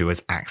 Who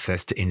has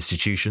access to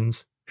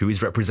institutions? Who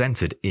is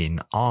represented in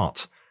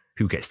art?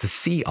 Who gets to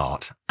see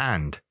art?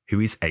 And who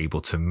is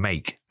able to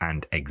make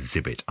and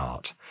exhibit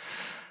art?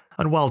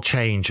 And while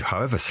change,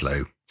 however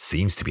slow,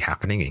 seems to be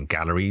happening in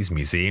galleries,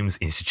 museums,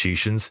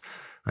 institutions,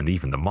 and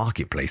even the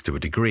marketplace to a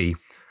degree,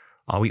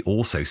 are we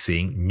also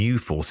seeing new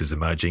forces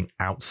emerging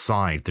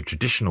outside the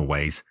traditional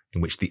ways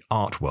in which the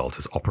art world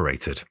has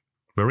operated?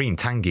 Maureen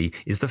Tanguy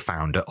is the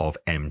founder of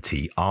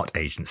MT Art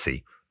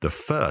Agency, the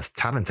first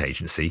talent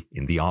agency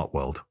in the art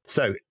world.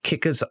 So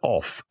kick us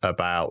off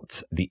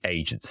about the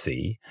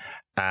agency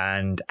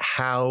and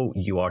how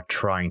you are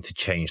trying to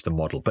change the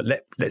model. But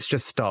let's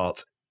just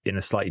start in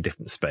a slightly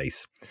different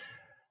space.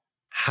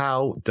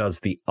 How does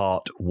the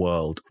art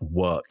world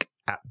work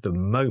at the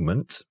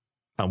moment,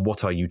 and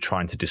what are you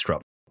trying to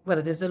disrupt?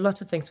 Well, there's a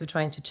lot of things we're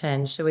trying to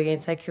change. So we're going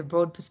to take a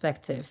broad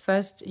perspective.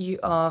 First, you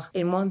are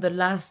in one of the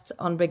last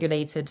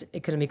unregulated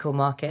economical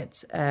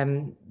markets,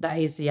 that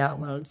is the art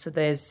world. So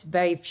there's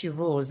very few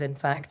rules, in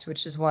fact,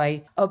 which is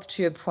why up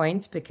to a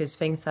point, because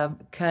things are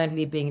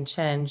currently being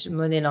changed,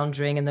 money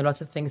laundering and a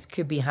lot of things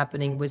could be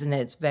happening within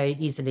it very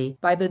easily.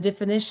 By the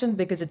definition,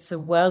 because it's a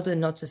world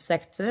and not a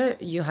sector,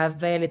 you have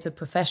very little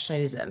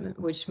professionalism,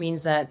 which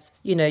means that,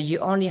 you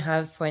only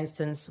have, for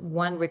instance,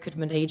 one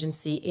recruitment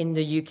agency in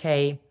the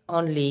UK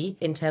only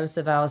in terms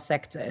of our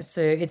sector. So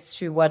it's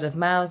through word of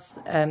mouth.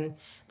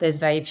 There's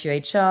very few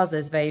HRs,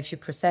 there's very few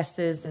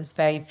processes, there's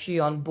very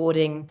few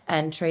onboarding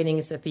and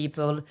trainings of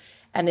people.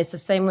 And it's the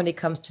same when it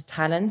comes to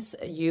talents.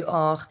 You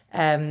are,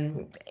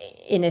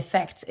 in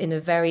effect, in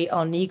a very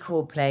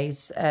unequal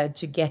place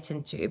to get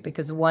into,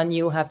 because one,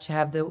 you have to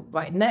have the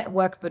right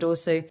network, but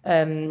also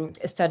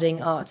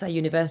studying art at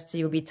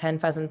university will be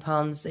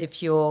 £10,000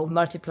 if you're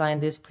multiplying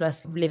this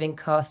plus living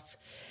costs.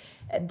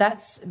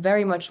 That's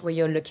very much where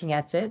you're looking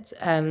at it.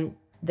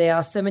 There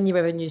are so many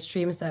revenue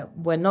streams that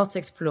were not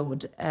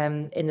explored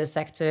in the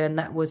sector, and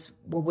that was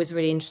what was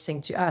really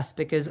interesting to us,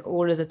 because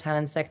all of the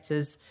talent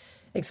sectors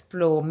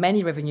explore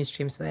many revenue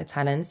streams for their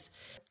talents.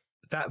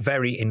 That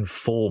very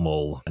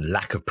informal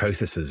lack of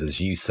processes,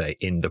 as you say,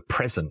 in the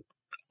present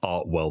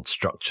art world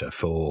structure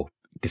for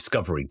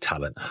discovering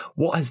talent,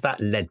 what has that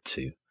led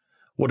to?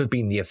 What have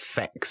been the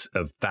effects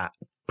of that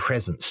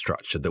present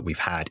structure that we've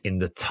had in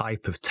the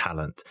type of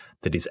talent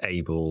that is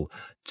able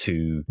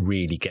to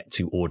really get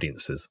to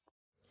audiences?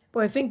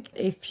 Well, I think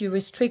if you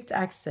restrict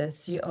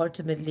access, you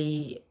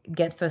ultimately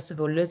get, first of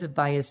all, loads of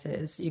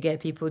biases. You get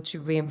people to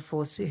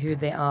reinforce who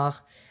they are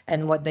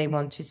and what they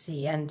want to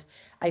see. And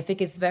I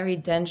think it's very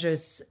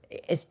dangerous,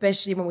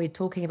 especially when we're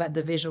talking about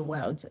the visual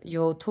world.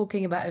 You're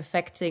talking about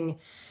affecting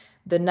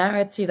the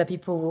narrative that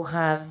people will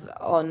have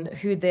on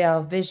who they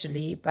are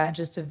visually by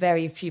just a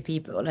very few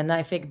people. And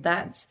I think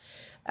that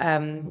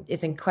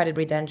is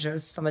incredibly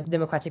dangerous from a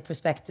democratic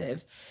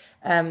perspective.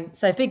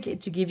 So I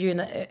think, to give you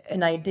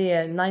an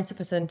idea,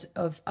 90%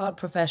 of art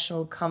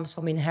professional comes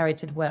from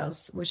inherited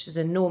wealth, which is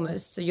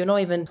enormous. So you're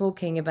not even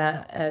talking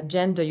about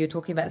gender, you're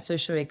talking about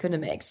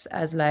socioeconomics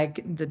as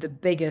like the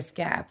biggest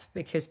gap,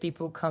 because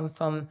people come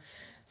from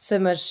so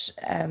much,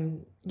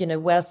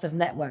 wealth of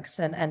networks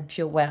and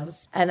pure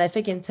wealth. And I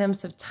think in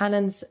terms of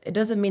talents, it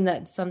doesn't mean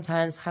that some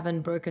talents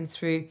haven't broken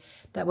through,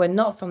 that we're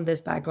not from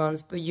these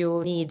backgrounds, but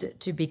you need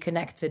to be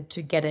connected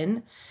to get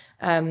in.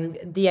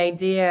 The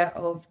idea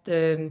of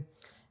the,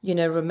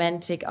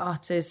 romantic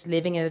artist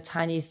living in a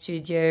tiny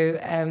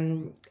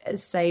studio,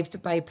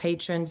 saved by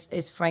patrons,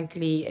 is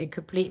frankly a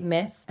complete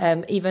myth.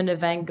 Even a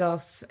Van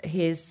Gogh,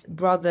 his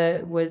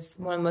brother was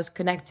one of the most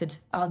connected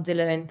art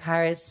dealer in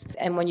Paris.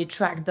 And when you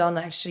track down,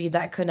 actually,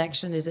 that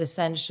connection is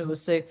essential.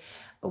 So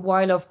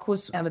while, of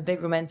course, I'm a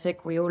big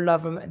romantic, we all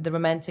love the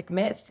romantic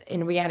myth,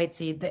 in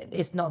reality,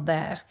 it's not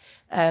there.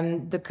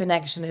 The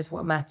connection is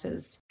what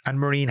matters. And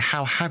Maureen,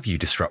 how have you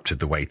disrupted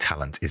the way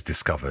talent is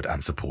discovered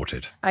and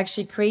supported?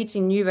 Actually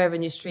creating new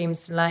revenue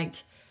streams, like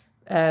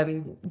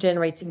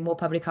generating more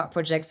public art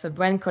projects or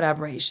brand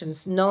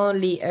collaborations, not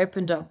only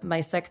opened up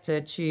my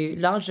sector to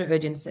larger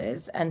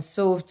audiences and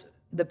solved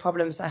the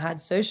problems I had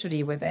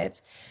socially with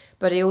it,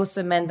 but it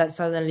also meant that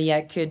suddenly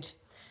I could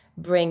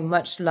bring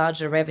much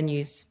larger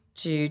revenues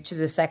to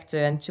the sector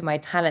and to my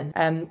talent.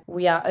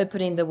 We are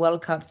opening the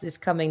World Cup this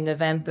coming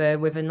November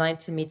with a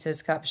 90-meter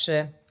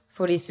sculpture,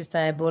 fully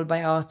sustainable,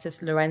 by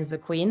artist Lorenzo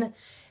Queen.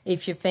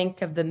 If you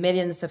think of the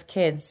millions of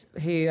kids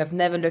who have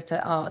never looked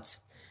at art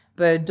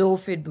but adore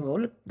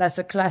football, that's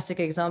a classic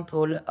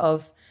example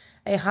of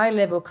a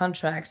high-level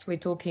contracts. We're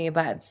talking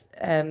about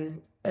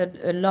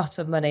a lot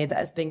of money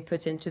that is being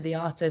put into the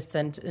artists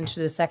and into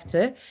the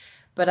sector,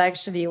 but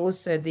actually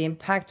also the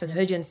impact on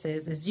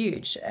audiences is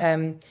huge.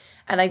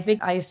 And I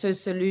think ISO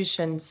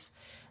solutions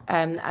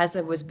As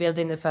I was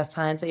building the first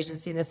talent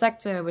agency in the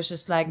sector, it was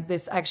just like,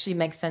 this actually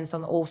makes sense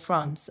on all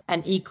fronts.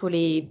 And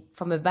equally,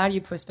 from a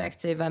value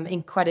perspective, I'm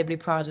incredibly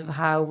proud of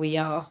how we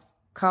are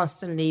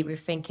constantly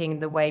rethinking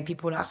the way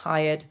people are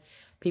hired,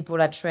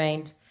 people are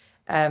trained.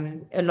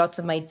 A lot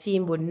of my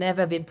team would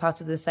never have been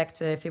part of the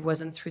sector if it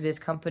wasn't through this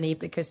company,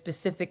 because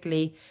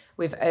specifically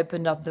we've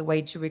opened up the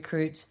way to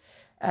recruit,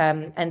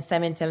 and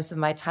same in terms of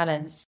my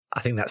talents. I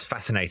think that's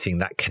fascinating,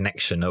 that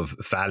connection of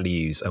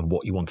values and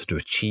what you wanted to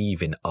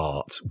achieve in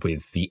art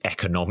with the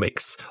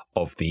economics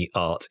of the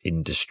art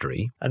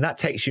industry. And that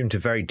takes you into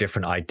very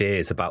different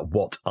ideas about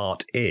what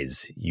art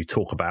is. You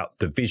talk about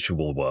the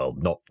visual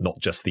world, not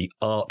just the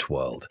art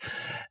world,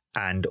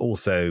 and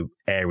also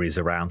areas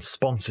around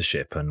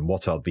sponsorship and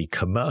what are the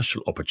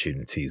commercial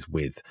opportunities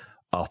with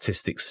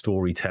artistic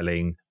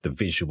storytelling, the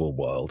visual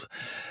world.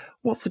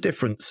 What's the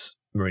difference,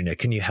 Marina?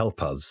 Can you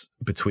help us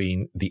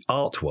between the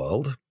art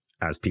world,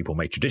 as people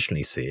may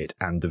traditionally see it,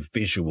 and the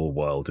visual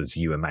world as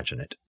you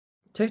imagine it?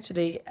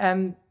 Totally.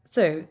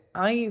 So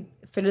I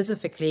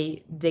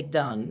philosophically dig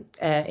down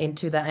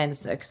into that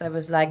answer, because I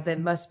was like, there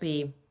must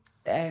be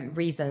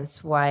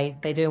reasons why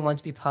they don't want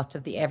to be part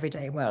of the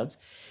everyday world.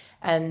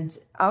 And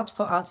Art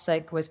for Art's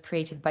sake was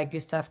created by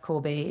Gustave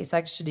Courbet. It's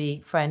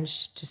actually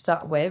French to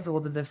start with,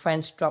 although the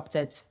French dropped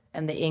it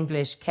and the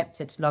English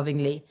kept it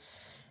lovingly.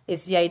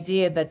 It's the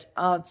idea that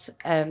art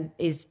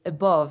is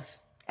above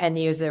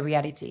any other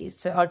realities.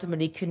 So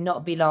ultimately could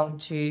not belong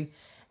to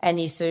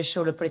any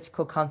social or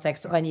political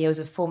context or any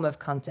other form of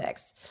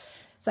context.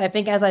 So I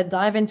think as I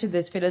dive into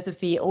this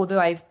philosophy, although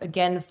I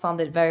again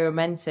found it very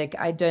romantic,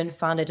 I don't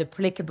find it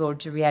applicable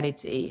to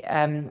reality.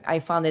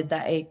 I found it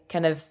that it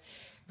kind of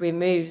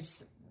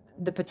removes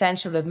the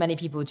potential of many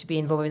people to be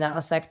involved in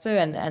our sector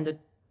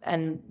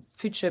and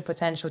future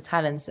potential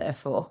talents,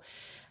 therefore.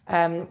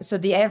 So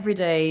the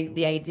everyday,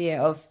 the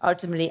idea of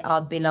ultimately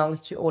art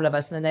belongs to all of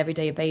us on an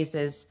everyday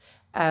basis.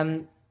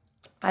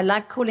 I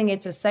like calling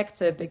it a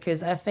sector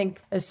because I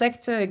think a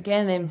sector,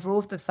 again,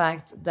 involves the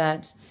fact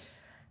that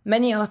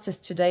many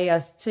artists today are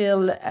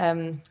still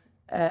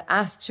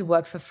asked to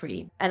work for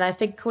free. And I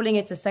think calling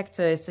it a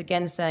sector is,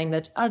 again, saying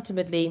that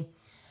ultimately,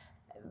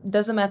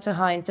 doesn't matter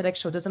how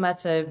intellectual, doesn't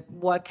matter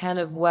what kind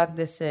of work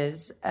this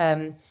is,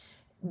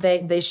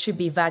 they should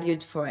be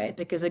valued for it.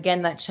 Because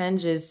again, that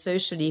changes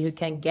socially who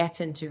can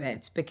get into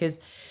it. Because,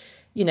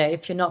 you know,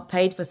 if you're not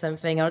paid for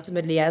something,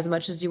 ultimately, as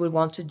much as you would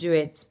want to do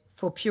it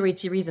for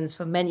purity reasons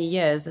for many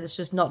years, it's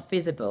just not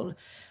feasible.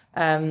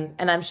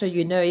 And I'm sure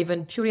you know,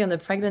 even purely on the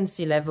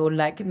pregnancy level,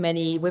 like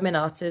many women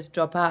artists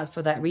drop out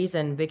for that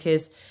reason,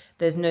 because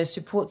there's no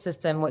support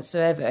system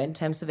whatsoever in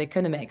terms of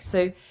economics.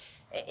 So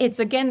it's,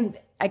 again,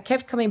 I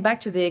kept coming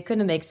back to the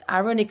economics,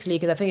 ironically,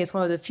 because I think it's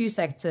one of the few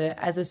sectors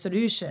as a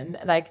solution.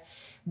 Like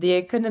the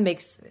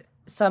economics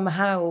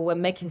somehow were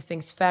making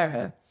things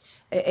fairer.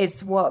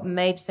 It's what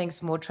made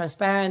things more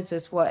transparent.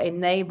 It's what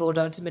enabled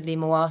ultimately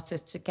more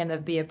artists to kind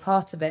of be a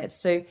part of it.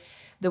 So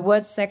the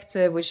word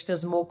sector, which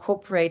feels more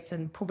corporate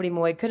and probably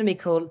more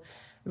economical,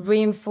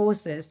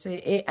 reinforces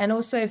it. And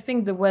also I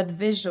think the word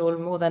visual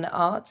more than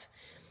art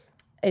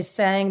is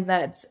saying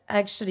that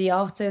actually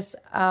artists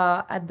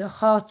are at the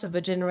heart of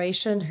a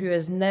generation who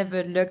has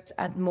never looked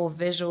at more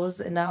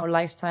visuals in our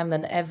lifetime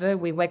than ever.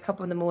 We wake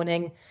up in the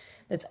morning,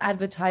 there's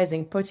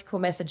advertising, political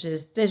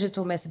messages,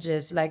 digital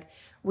messages, like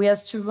we are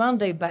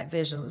surrounded by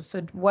visuals.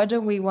 So why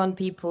don't we want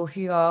people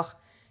who are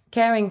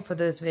caring for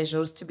those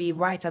visuals to be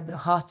right at the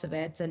heart of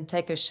it and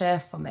take a share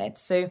from it?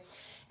 So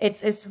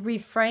it's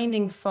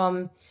refraining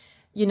from,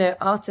 you know,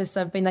 art is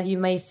something that you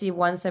may see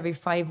once every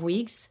 5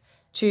 weeks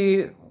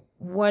to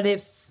what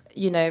if,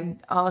 you know,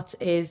 art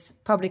is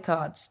public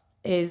art,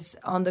 is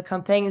on the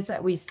campaigns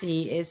that we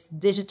see, is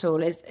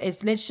digital,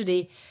 it's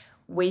literally,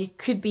 we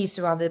could be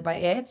surrounded by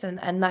it,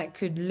 and that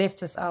could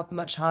lift us up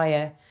much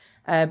higher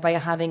by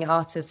having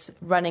artists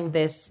running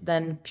this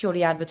than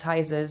purely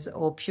advertisers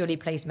or purely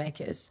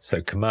placemakers.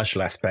 So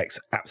commercial aspects,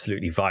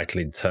 absolutely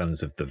vital in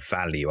terms of the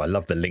value. I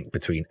love the link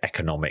between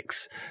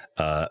economics,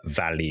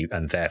 value,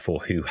 and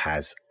therefore who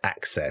has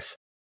access.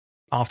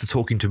 After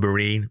talking to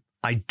Marine,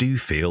 I do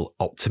feel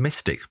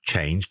optimistic.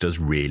 Change does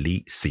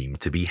really seem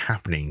to be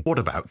happening. What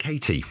about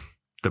Katie,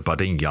 the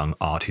budding young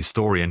art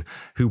historian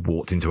who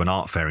walked into an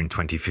art fair in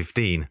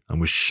 2015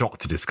 and was shocked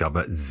to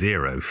discover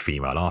 0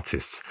 female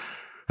artists,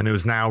 and who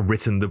has now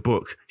written the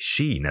book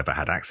she never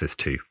had access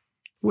to?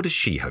 What does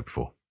she hope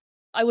for?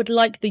 I would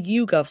like the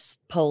YouGov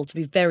poll to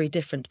be very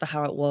different for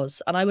how it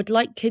was. And I would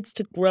like kids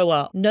to grow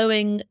up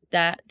knowing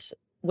that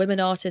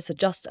women artists are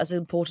just as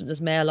important as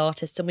male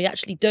artists, and we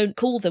actually don't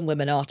call them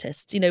women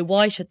artists. You know,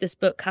 why should this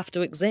book have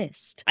to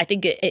exist? I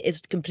think it is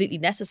completely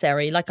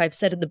necessary. Like I've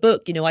said in the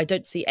book, you know, I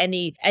don't see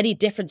any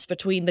difference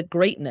between the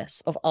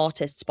greatness of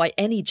artists by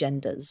any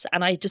genders.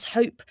 And I just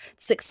hope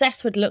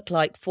success would look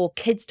like for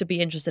kids to be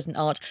interested in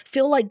art,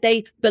 feel like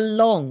they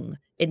belong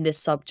in this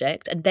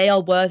subject and they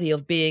are worthy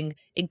of being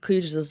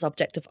included as a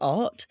subject of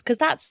art. Because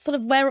that's sort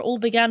of where it all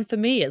began for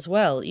me as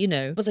well. You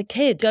know, as a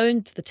kid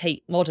going to the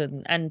Tate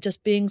Modern and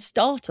just being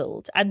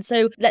startled. And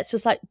so let's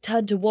just like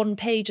turn to one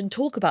page and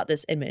talk about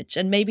this image,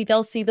 and maybe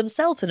they'll see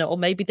themselves in it, or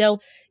maybe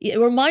they'll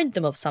remind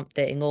them of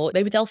something, or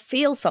maybe they'll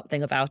feel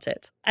something about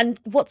it. And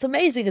what's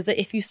amazing is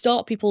that if you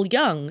start people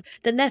young,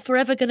 then they're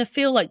forever going to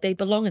feel like they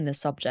belong in this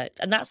subject.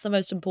 And that's the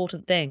most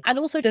important thing. And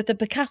also the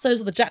Picassos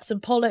or the Jackson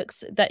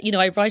Pollocks that, you know,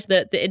 I write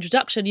the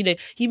introduction, you know,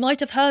 you might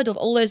have heard of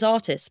all those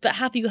artists, but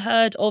have you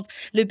heard of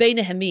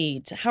Lubaina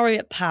Hamid,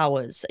 Harriet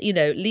Powers, you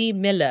know, Lee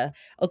Miller,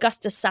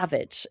 Augusta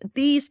Savage?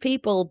 These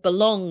people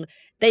belong.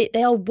 They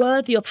are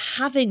worthy of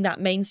having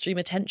that mainstream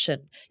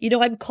attention. You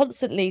know, I'm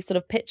constantly sort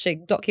of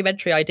pitching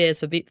documentary ideas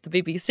for the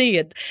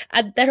BBC,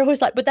 and they're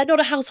always like, but they're not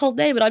a household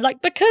name. And I'm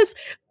like, because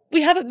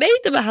we haven't made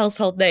them a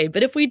household name.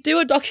 But if we do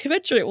a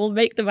documentary, it will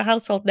make them a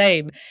household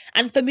name.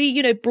 And for me,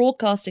 you know,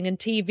 broadcasting and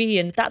TV,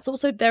 and that's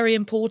also very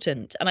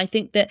important. And I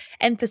think that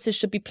emphasis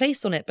should be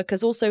placed on it,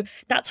 because also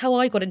that's how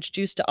I got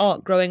introduced to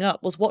art growing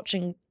up, was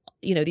watching,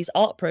 you know, these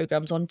art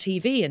programs on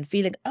TV and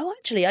feeling, oh,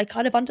 actually, I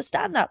kind of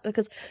understand that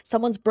because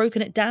someone's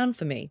broken it down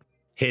for me.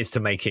 Here's to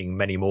making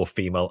many more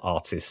female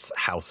artists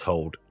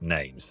household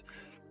names.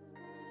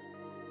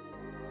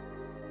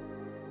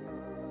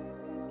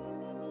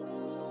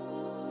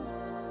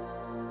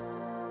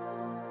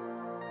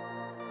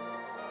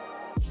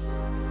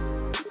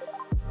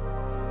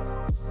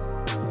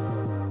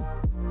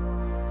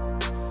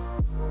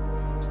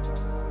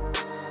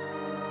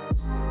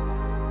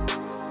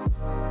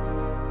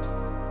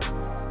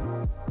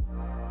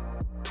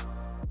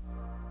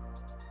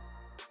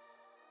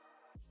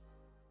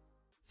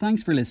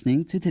 Thanks for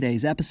listening to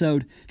today's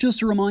episode.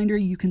 Just a reminder,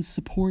 you can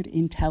support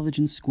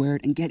Intelligence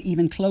Squared and get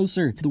even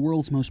closer to the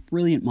world's most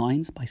brilliant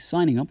minds by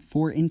signing up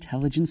for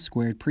Intelligence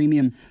Squared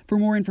Premium. For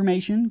more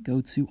information,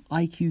 go to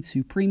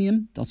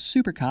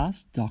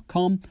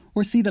iq2premium.supercast.com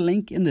or see the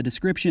link in the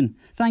description.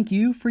 Thank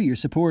you for your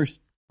support.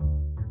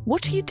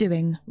 What are you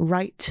doing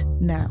right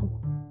now?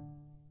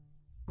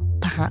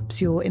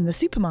 Perhaps you're in the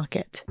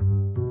supermarket.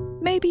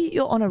 Maybe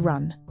you're on a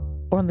run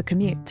or on the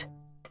commute.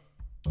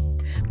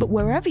 But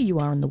wherever you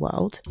are in the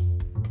world,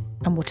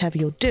 and whatever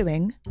you're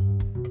doing,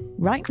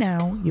 right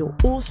now you're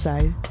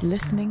also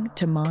listening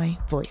to my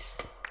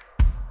voice.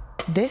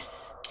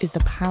 This is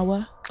the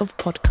power of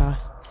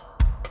podcasts.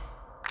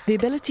 The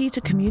ability to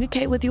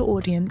communicate with your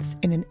audience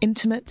in an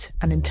intimate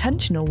and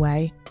intentional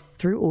way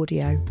through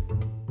audio.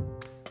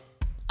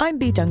 I'm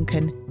Bea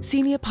Duncan,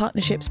 Senior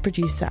Partnerships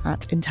Producer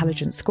at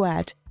Intelligence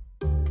Squared.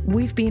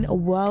 We've been a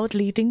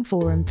world-leading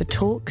forum for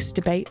talks,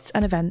 debates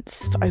and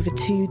events for over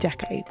 2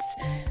 decades.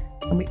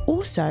 And we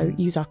also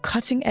use our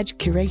cutting-edge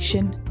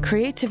curation,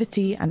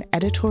 creativity and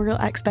editorial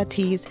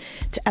expertise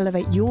to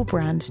elevate your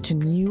brand to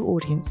new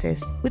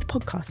audiences with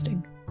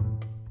podcasting.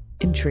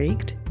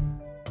 Intrigued?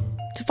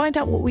 To find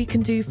out what we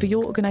can do for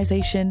your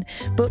organisation,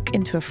 book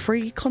into a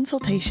free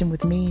consultation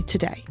with me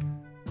today.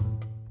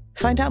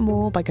 Find out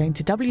more by going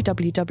to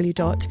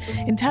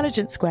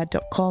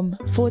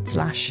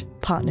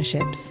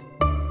www.intelligencesquared.com/partnerships.